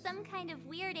I was some kind of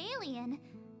weird alien.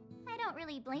 I don't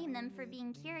really blame them for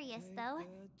being curious, though.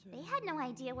 They had no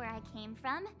idea where I came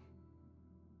from.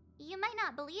 You might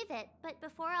not believe it, but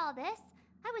before all this,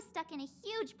 I was stuck in a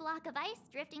huge block of ice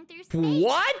drifting through space.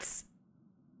 What?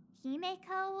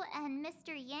 Himeko and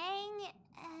Mr. Yang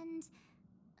and...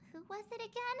 who was it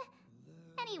again?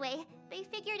 Anyway, they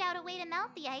figured out a way to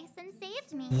melt the ice and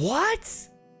saved me. What?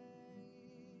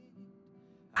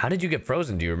 How did you get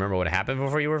frozen? Do you remember what happened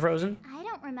before you were frozen? I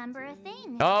don't remember a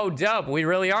thing. Oh, dope. We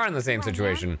really are in the same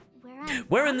situation.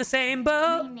 We're in the same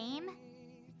boat. My name?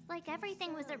 It's like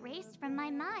everything was erased from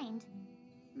my mind.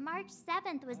 March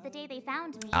 7th was the day they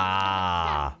found me.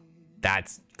 Ah,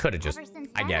 that's could have just.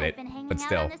 I get it, but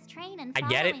still. I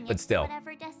get it, but still.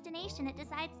 Whatever destination it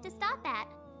decides to stop at.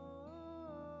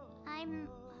 I'm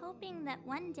hoping that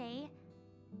one day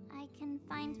I can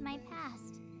find my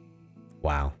past.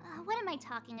 Wow. What am I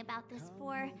talking about this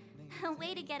for? A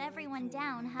way to get everyone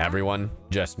down, huh? Everyone,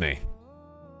 just me.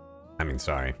 I mean,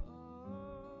 sorry.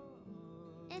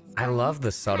 I love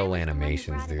the subtle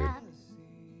animations, dude.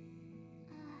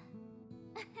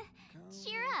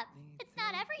 Cheer up. It's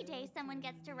not every day someone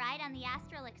gets to ride on the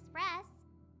Astral Express.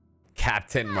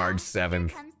 Captain March 7th.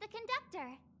 Here comes the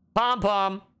conductor. Pom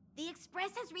Pom. The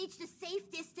Express has reached a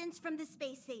safe distance from the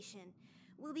space station.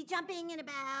 We'll be jumping in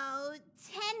about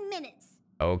 10 minutes.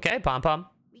 Okay, Pom Pom.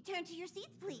 Return to your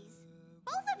seats, please.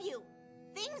 Both of you.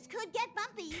 Things could get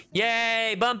bumpy.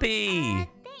 Yay, bumpy.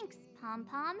 Thanks, Pom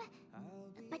Pom.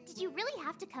 But did you really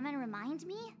have to come and remind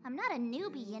me? I'm not a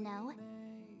newbie, you know.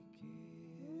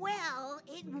 Well,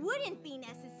 it wouldn't be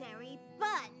necessary,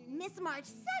 but Miss March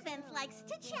 7th likes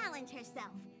to challenge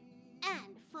herself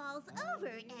and falls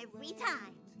over every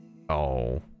time.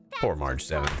 Oh, poor March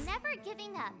 7th. Never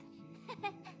giving up.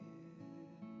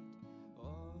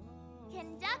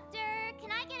 Conductor, can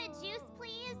I get a juice,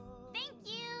 please? Thank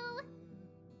you.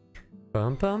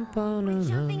 Bum, bum, bum, We're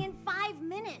jumping in 5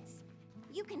 minutes.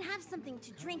 You can have something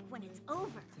to drink when it's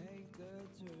over.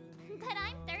 But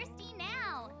I'm thirsty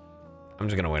now. I'm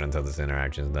just gonna wait until this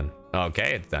interaction is done.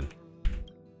 Okay, it's done.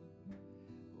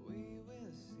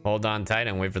 Hold on tight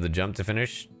and wait for the jump to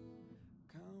finish.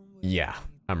 Yeah,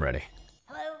 I'm ready.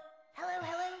 Hello? Hello,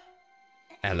 hello?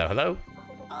 Hello, hello.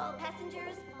 All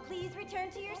passengers, please return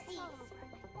to your seats.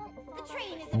 The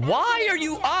train is Why are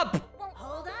you up?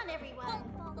 Hold on, everyone.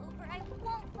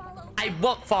 I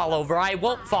won't fall over. I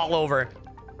won't fall over.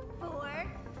 4,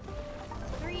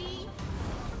 3,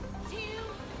 2,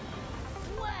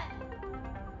 1.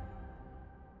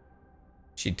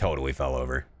 She totally fell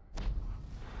over.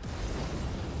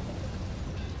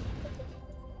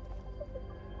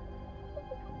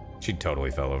 She totally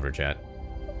fell over, chat.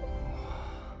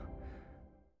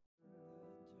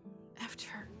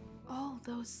 After all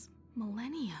those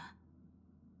millennia,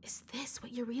 is this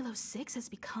what Eurilo 6 has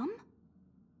become?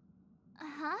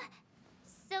 Uh-huh.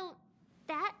 So,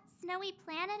 that snowy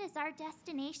planet is our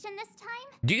destination this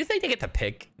time? Do you think they get to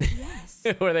pick Yes.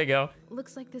 where they go?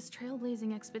 Looks like this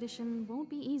trailblazing expedition won't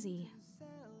be easy.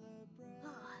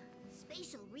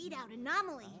 Spatial readout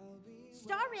anomaly.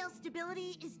 Star rail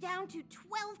stability is down to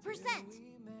 12%.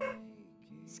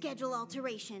 Schedule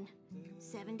alteration.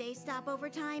 7-day stopover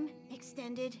time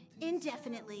extended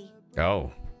indefinitely.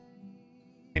 Oh.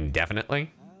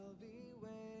 Indefinitely?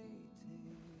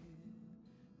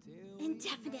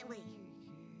 Indefinitely.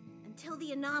 Until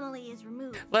the anomaly is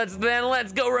removed. Let's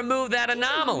go remove that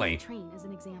anomaly. Train as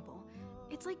an example.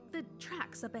 It's like the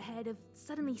tracks up ahead have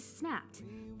suddenly snapped,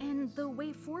 and the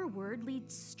way forward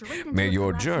leads straight into May the your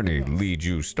collapse journey of the abyss. lead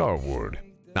you starward.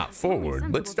 Not forward,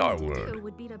 but Sensible thing to starward. do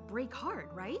would be to break hard,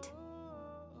 right?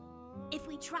 If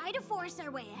we try to force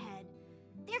our way ahead,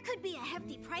 there could be a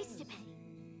hefty price to pay.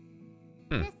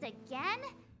 This again?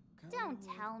 Don't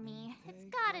tell me. It's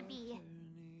gotta be.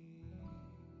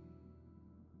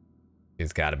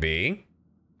 It's gotta be.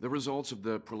 The results of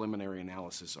the preliminary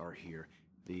analysis are here.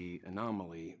 The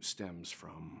anomaly stems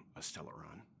from a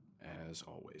Stellaron, as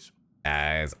always.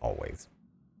 As always.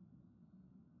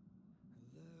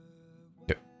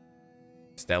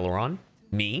 Stellaron?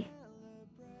 Me?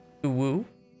 Woo?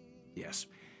 Yes,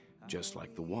 just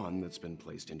like the one that's been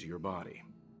placed into your body.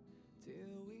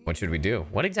 What should we do?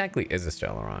 What exactly is a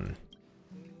Stellaron?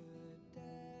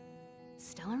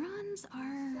 Stellarons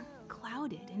are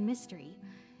clouded in mystery.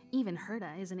 Even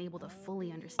Herta isn't able to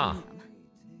fully understand them.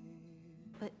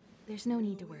 But there's no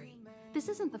need to worry. This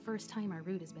isn't the first time our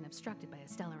route has been obstructed by a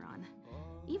Stellaron.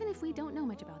 Even if we don't know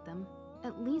much about them,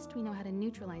 at least we know how to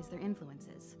neutralize their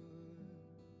influences.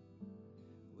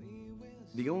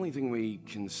 The only thing we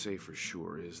can say for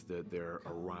sure is that their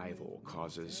arrival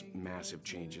causes massive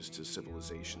changes to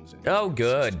civilizations and Oh,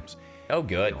 good. systems. Oh,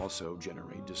 good. They also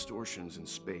generate distortions in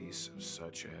space,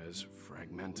 such as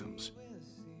fragmentums.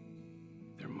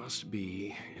 There must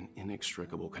be an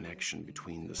inextricable connection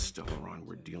between the Stellaron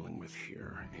we're dealing with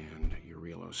here and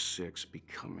Eurilo 6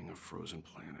 becoming a frozen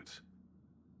planet.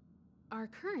 Our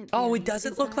current Oh, theory it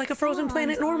doesn't is look that like a frozen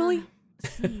planet Stellarons normally? are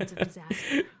seeds of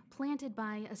disaster, planted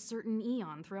by a certain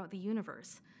eon throughout the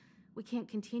universe. We can't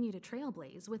continue to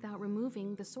trailblaze without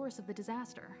removing the source of the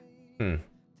disaster.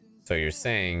 So you're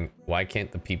saying, why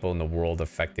can't the people in the world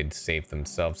affected save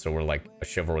themselves so we're like a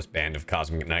chivalrous band of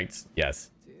cosmic knights? Yes.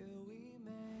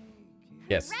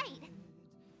 Yes. Right.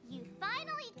 You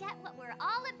finally get what we're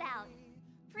all about.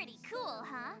 Pretty cool,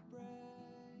 huh?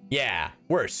 Yeah,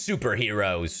 we're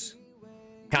superheroes.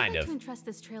 Kind I'd like of. to entrust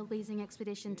this trailblazing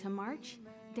expedition to March,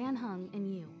 Dan Hung, and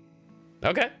you.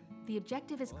 Okay. The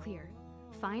objective is clear.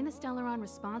 Find the Stellaron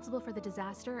responsible for the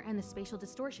disaster and the spatial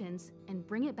distortions, and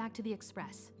bring it back to the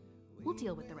Express. We'll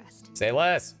deal with the rest. Say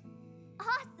less.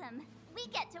 Awesome. We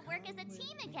get to work as a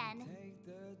team again.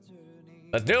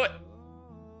 Let's do it.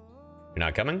 You're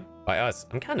not coming? By us.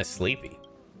 I'm kind of sleepy.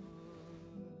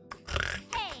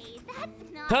 Hey, that's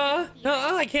not Huh? the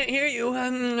No, I can't hear you.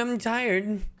 I'm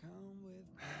tired.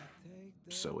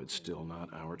 So it's still not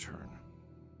our turn.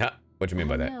 Huh? What do you mean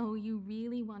by I that? know you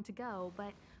really want to go,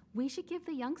 but we should give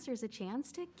the youngsters a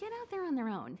chance to get out there on their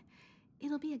own.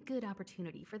 It'll be a good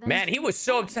opportunity for them. Man, to he was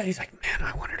so upset. He's like, man,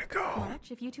 I wanted to go. March,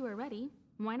 if you two are ready,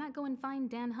 why not go and find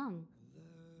Dan Hung?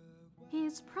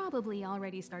 He's probably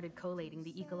already started collating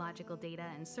the ecological data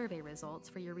and survey results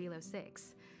for Eurilo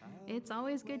 6. It's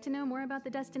always good to know more about the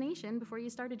destination before you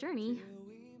start a journey.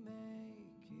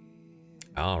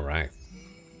 All right.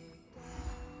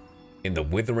 In the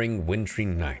withering wintry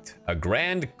night, a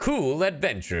grand, cool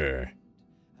adventure.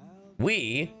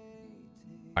 We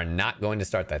are not going to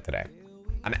start that today.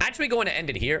 I'm actually going to end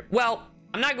it here. Well,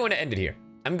 I'm not going to end it here.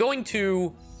 I'm going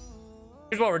to...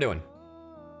 Here's what we're doing.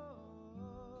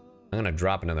 I'm going to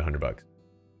drop another $100.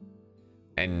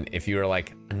 And if you're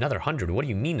like, another 100? What do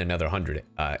you mean another 100?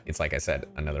 It's like I said,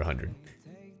 another 100.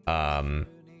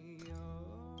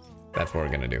 That's what we're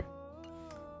going to do.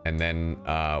 And then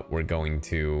we're going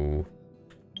to...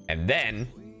 And then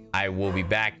I will be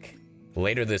back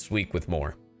later this week with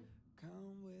more.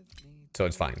 So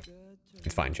it's fine.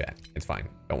 It's fine, chat. It's fine.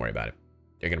 Don't worry about it.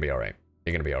 You're gonna be all right.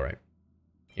 You're gonna be all right.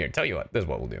 Here, tell you what. This is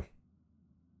what we'll do.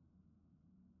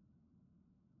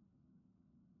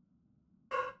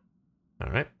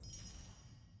 All right.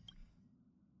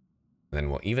 Then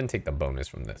we'll even take the bonus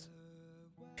from this.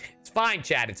 It's fine,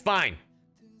 Chad. It's fine.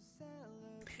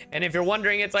 And if you're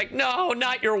wondering, it's like, no,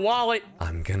 not your wallet.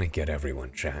 I'm gonna get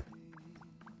everyone, Chad.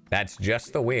 That's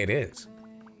just the way it is.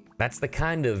 That's the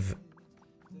kind of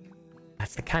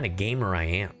gamer I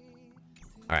am.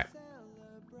 All right.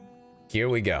 Here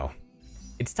we go.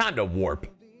 It's time to warp.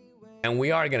 And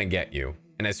we are gonna get you.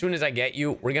 And as soon as I get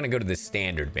you, we're gonna go to the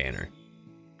standard banner.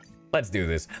 Let's do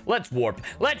this. Let's warp.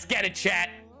 Let's get it, chat.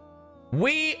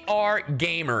 We are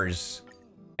gamers.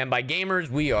 And by gamers,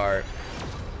 we are...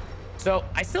 So,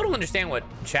 I still don't understand what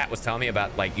chat was telling me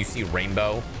about, like, you see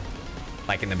rainbow,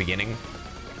 like, in the beginning.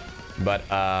 But,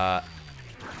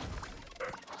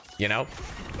 you know?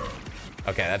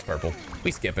 Okay, that's purple.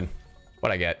 We skipping.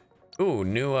 What'd I get? Ooh,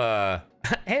 new,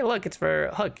 hey, look, it's for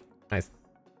Hook. Nice.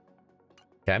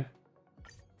 Okay.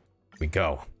 We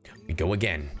go. We go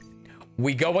again.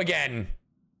 We go again.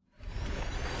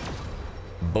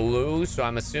 Blue, so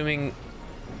I'm assuming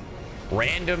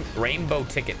random rainbow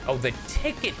ticket. Oh, the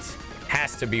ticket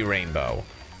has to be rainbow.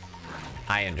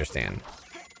 I understand.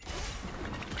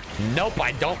 Nope,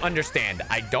 I don't understand.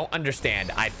 I don't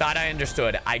understand. I thought I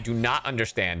understood. I do not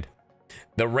understand.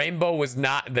 The rainbow was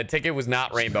not, the ticket was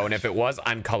not rainbow, and if it was,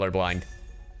 I'm colorblind.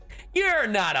 You're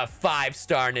not a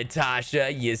 5-star,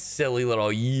 Natasha, you silly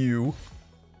little you.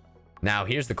 Now,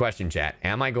 here's the question, chat.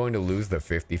 Am I going to lose the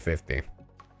 50-50?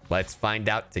 Let's find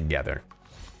out together.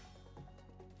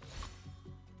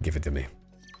 Give it to me.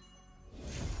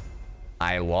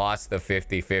 I lost the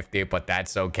 50-50, but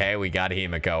that's okay. We got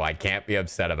Himiko. I can't be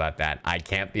upset about that. I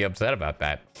can't be upset about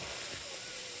that.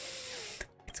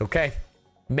 It's okay.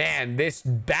 Man, this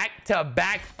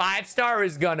back-to-back 5-star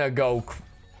is gonna go...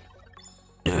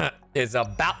 is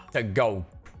about to go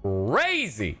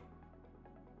crazy.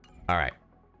 All right.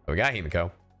 We got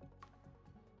Himiko.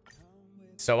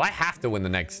 So I have to win the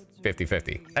next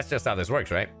 50-50. That's just how this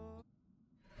works, right?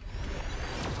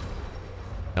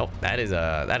 Nope, that is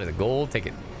a gold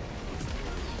ticket.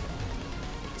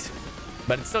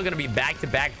 But it's still gonna be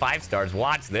back-to-back 5-stars.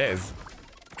 Watch this.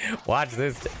 Watch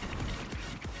this.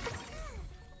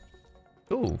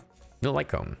 Ooh, no light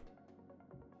cone.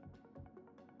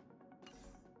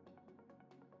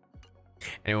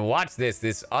 And watch this.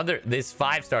 This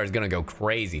 5-star is gonna go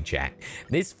crazy, chat.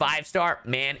 This 5-star,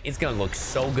 man, it's gonna look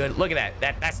so good. Look at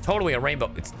that. That's totally a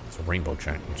rainbow. It's a rainbow,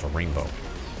 chat. It's a rainbow.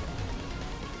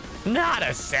 Not a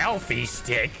selfie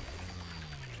stick.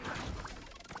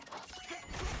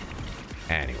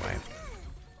 Anyway.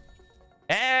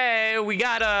 Hey, we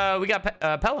got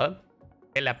Pella.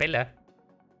 Pella.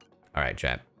 All right,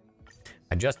 chat.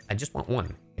 I just want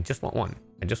one. I just want one.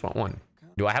 I just want one.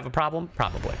 Do I have a problem?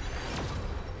 Probably.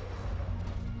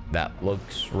 That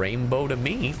looks rainbow to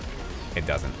me. It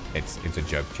doesn't. It's a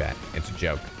joke, chat. It's a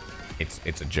joke.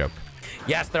 It's a joke.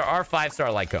 Yes, there are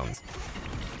 5-star light cones.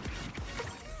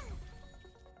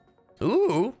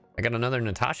 Ooh, I got another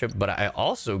Natasha, but I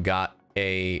also got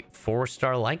a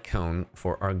 4-star light cone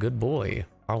for our good boy,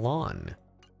 Arlon.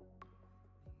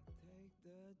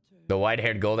 The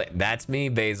white-haired gold. That's me,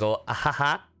 Basil.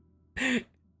 Ahaha.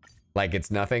 Like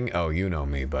it's nothing. Oh, you know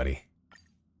me, buddy.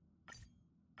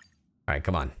 All right,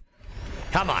 come on.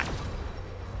 Come on.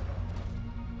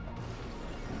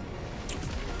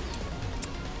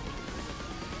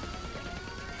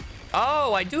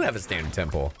 Oh, I do have a standard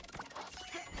temple.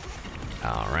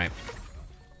 All right.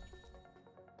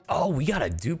 Oh, we got a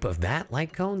dupe of that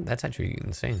light cone? That's actually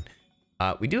insane.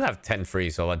 We do have 10 free,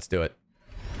 so let's do it.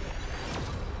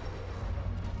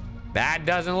 That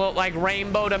doesn't look like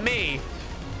rainbow to me.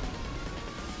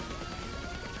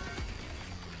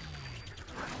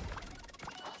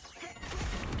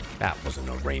 That wasn't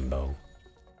a rainbow.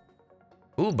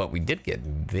 Ooh, but we did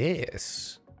get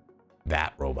this.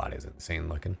 That robot is insane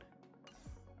looking.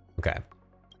 Okay.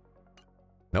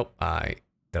 Nope.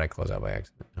 Did I close out by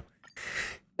accident?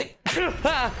 No.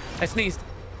 I sneezed.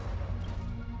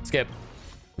 Skip.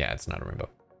 Yeah, it's not a rainbow.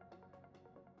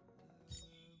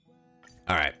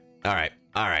 All right. All right.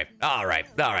 All right. All right.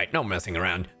 All right. No messing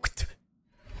around.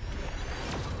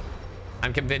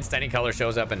 I'm convinced any color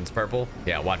shows up and it's purple.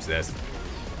 Yeah, watch this.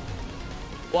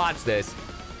 Watch this.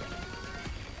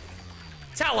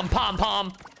 Tell him, Pom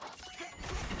Pom.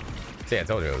 See, I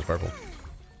told you it was purple.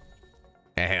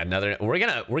 Hey, another. We're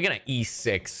gonna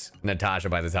E6 Natasha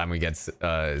by the time we get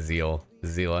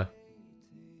Zila.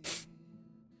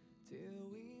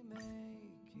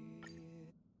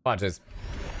 Watch this.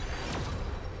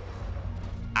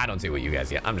 I don't see what you guys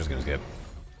get. I'm just gonna skip.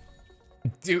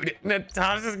 Dude,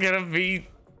 Natasha's gonna be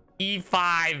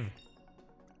E5.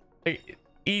 Like,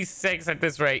 E6 at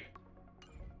this rate.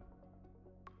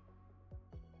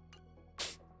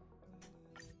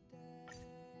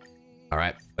 All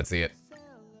right, let's see it.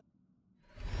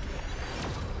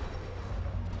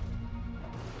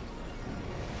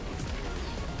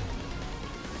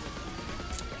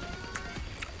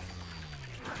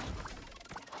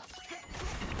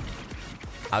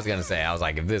 I was gonna say, I was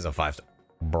like, if this is a 5-star,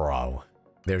 bro,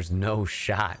 there's no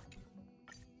shot.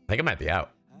 I think I might be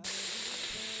out.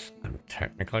 I'm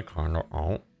technically kind of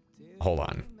out. Hold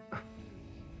on.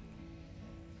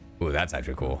 Ooh, that's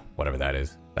actually cool. Whatever that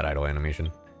is, that idle animation.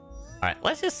 All right,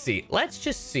 let's just see. Let's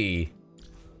just see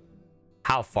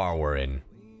how far we're in.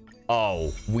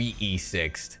 Oh, we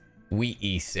E6'd. We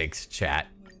E6'd, chat.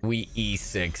 We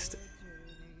E6'd.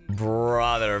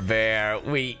 Brother Bear,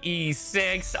 we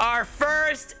E6. Our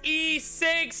first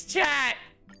E6, chat.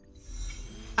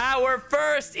 Our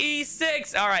first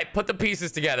E6. All right, put the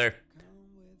pieces together.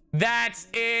 That's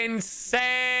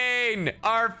insane.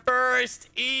 Our first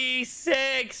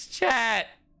E6, chat.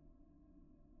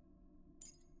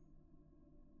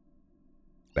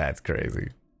 That's crazy.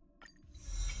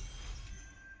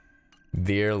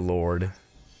 Dear Lord.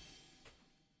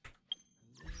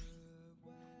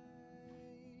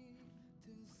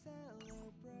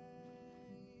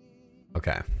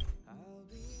 Okay.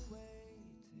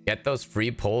 Get those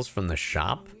free pulls from the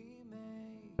shop?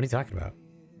 What are you talking about?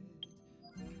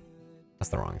 That's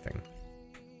the wrong thing.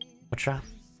 What shop?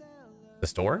 The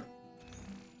store?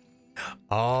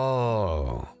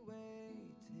 Oh.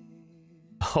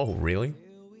 Oh, really?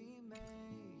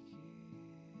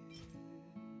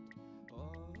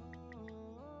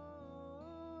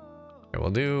 Okay,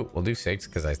 we'll do 6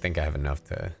 because I think I have enough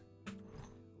to.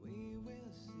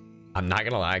 I'm not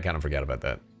gonna lie, I kind of forgot about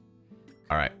that.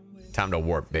 All right, time to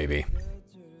warp, baby.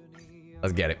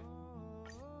 Let's get it.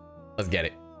 Let's get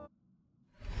it.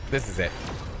 This is it.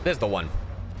 This is the one.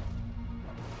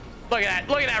 Look at that.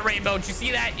 Look at that rainbow. Did you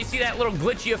see that? You see that little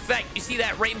glitchy effect? You see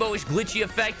that rainbowish glitchy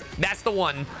effect? That's the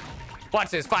one. Watch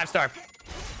this. 5-star.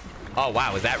 Oh,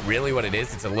 wow. Is that really what it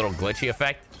is? It's a little glitchy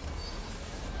effect?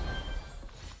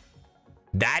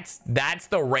 That's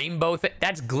the rainbow thing.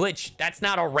 That's glitch. That's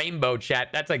not a rainbow, chat.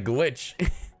 That's a glitch.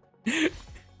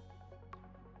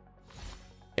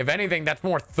 If anything, that's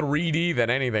more 3D than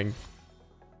anything.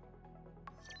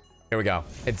 Here we go.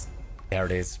 There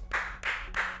it is.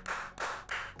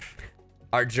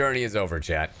 Our journey is over,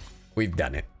 chat. We've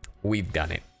done it. We've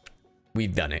done it.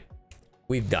 We've done it.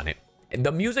 We've done it. And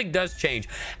the music does change.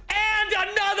 And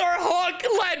another hook.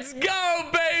 Let's go,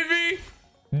 baby.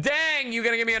 Dang, you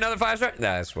gonna give me another 5-star?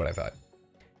 That's what I thought.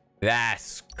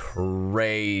 That's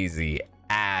crazy.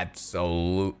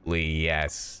 Absolutely,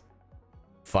 yes.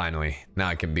 Finally, now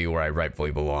I can be where I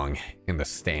rightfully belong, in the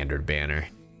standard banner.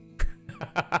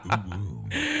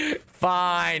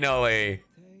 Finally.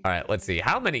 All right, let's see.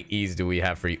 How many E's do we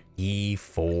have for you?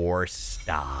 E4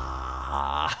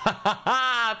 stop.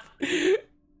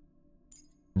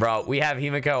 Bro, we have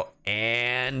Himiko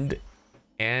and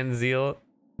Zeal.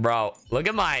 Bro, look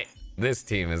at this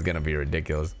team is gonna be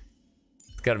ridiculous.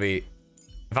 It's gonna be,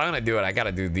 if I'm gonna do it, I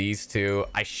gotta do these two.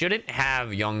 I shouldn't have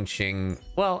Yongqing.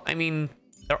 Well, I mean,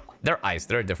 they're ice.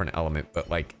 They're a different element, but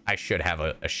like, I should have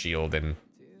a shield and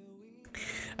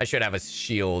I should have a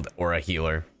shield or a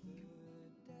healer.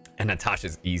 And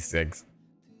Natasha's E6.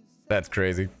 That's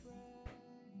crazy.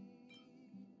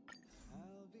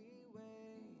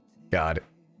 God,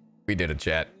 we did it,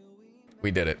 chat.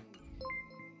 We did it.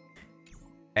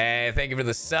 Hey, thank you for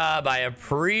the sub. I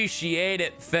appreciate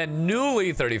it.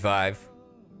 Fenuli35.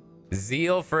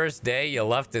 Zeal first day. You'll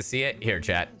love to see it. Here,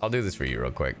 chat. I'll do this for you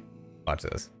real quick. Watch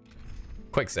this.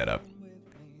 Quick setup.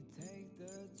 This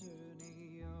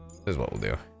is what we'll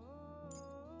do.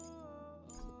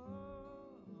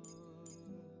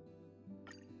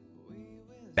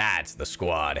 That's the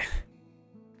squad.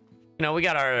 You know, we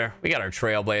got our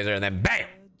trailblazer and then bam.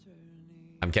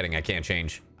 I'm kidding, I can't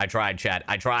change. I tried, chat.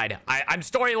 I tried. I'm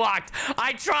story locked.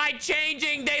 I tried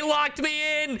changing. They locked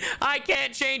me in. I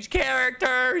can't change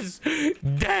characters.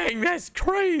 Dang, that's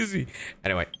crazy.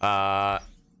 Anyway,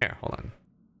 here, hold on.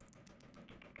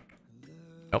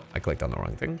 Nope, I clicked on the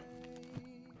wrong thing.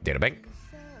 Databank.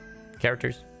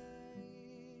 Characters.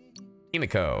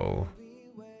 Himiko.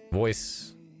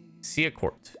 Voice. Sia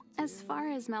Court. As far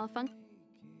as malfunction.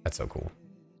 That's so cool.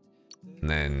 And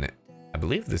then I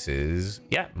believe this is,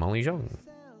 yeah, Molly Zhong.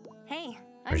 Hey,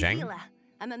 I'm Zila.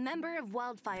 I'm a member of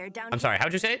Wildfire down I'm sorry,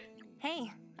 how'd you say it?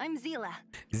 Hey, I'm Zila.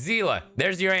 Zila.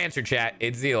 There's your answer, chat.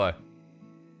 It's Zila.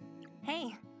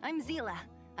 Hey, I'm Zila.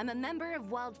 I'm a member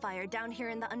of Wildfire down here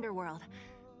in the underworld.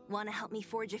 Want to help me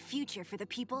forge a future for the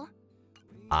people?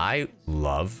 I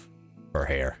love her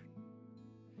hair.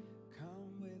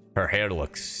 Her hair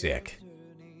looks sick.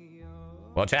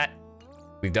 Well, chat,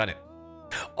 we've done it.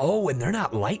 Oh, and they're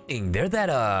not lightning. They're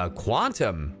that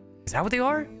quantum. Is that what they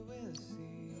are? Are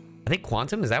they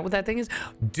quantum? Is that what that thing is?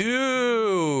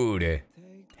 Dude.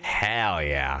 Hell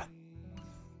yeah.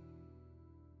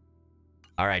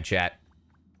 All right, chat.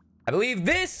 I believe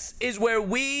this is where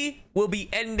we will be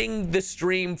ending the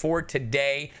stream for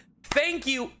today. Thank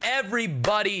you,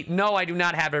 everybody. No, I do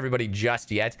not have everybody just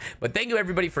yet, but thank you,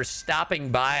 everybody, for stopping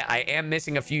by. I am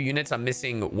missing a few units. I'm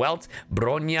missing Welt,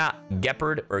 Bronya,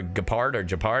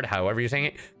 Gepard, however you're saying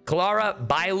it, Clara,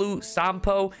 Bailu,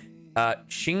 Sampo,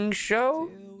 Shingsho,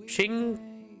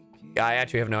 I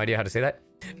actually have no idea how to say that,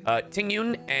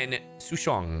 Tingyun, and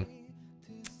Sushong.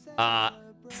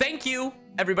 Thank you,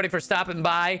 everybody, for stopping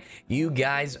by. You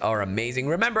guys are amazing.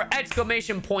 Remember,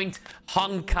 exclamation point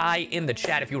Honkai in the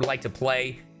chat if you would like to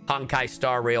play Honkai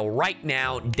Star Rail right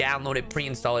now. Download it,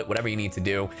 pre-install it, whatever you need to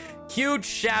do. Huge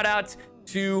shout out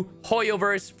to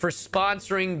Hoyoverse for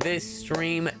sponsoring this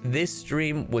stream. This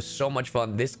stream was so much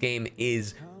fun. This game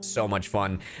is so much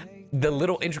fun. The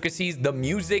little intricacies, the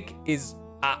music is...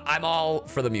 I'm all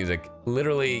for the music.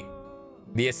 Literally,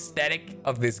 the aesthetic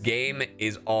of this game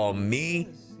is all me.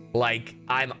 Like,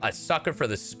 I'm a sucker for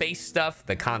the space stuff,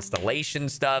 the constellation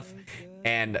stuff,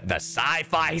 and the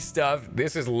sci-fi stuff.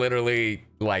 This is literally,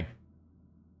 like,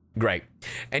 great.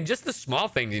 And just the small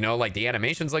things, you know, like the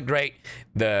animations look great.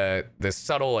 The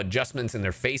subtle adjustments in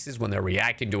their faces when they're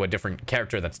reacting to a different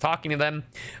character that's talking to them.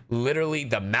 Literally,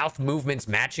 the mouth movements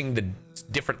matching the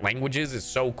different languages is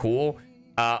so cool.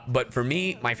 But for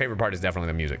me, my favorite part is definitely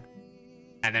the music.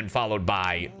 And then followed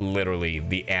by literally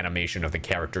the animation of the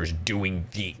characters doing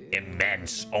the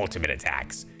immense ultimate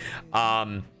attacks.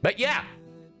 But yeah,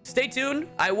 stay tuned.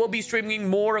 I will be streaming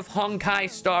more of Honkai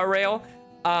Star Rail.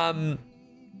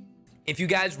 If you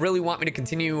guys really want me to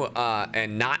continue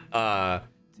and not...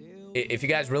 if you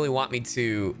guys really want me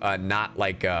to not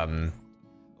like...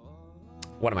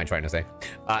 what am I trying to say?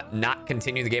 Not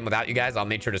continue the game without you guys, I'll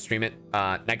make sure to stream it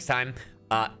next time.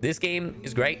 This game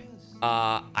is great.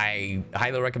 I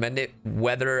highly recommend it,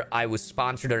 whether I was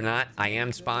sponsored or not. I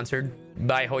am sponsored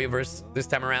by Hoyoverse this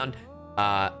time around.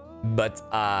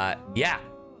 Yeah,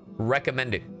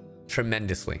 recommend it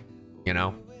tremendously. You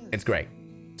know, it's great.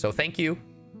 So thank you.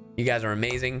 You guys are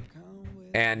amazing.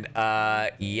 And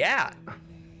yeah,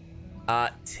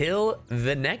 till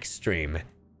the next stream.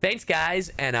 Thanks,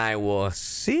 guys, and I will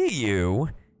see you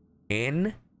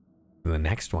in the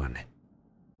next one.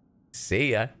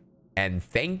 See ya. And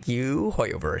thank you,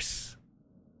 Hoyoverse.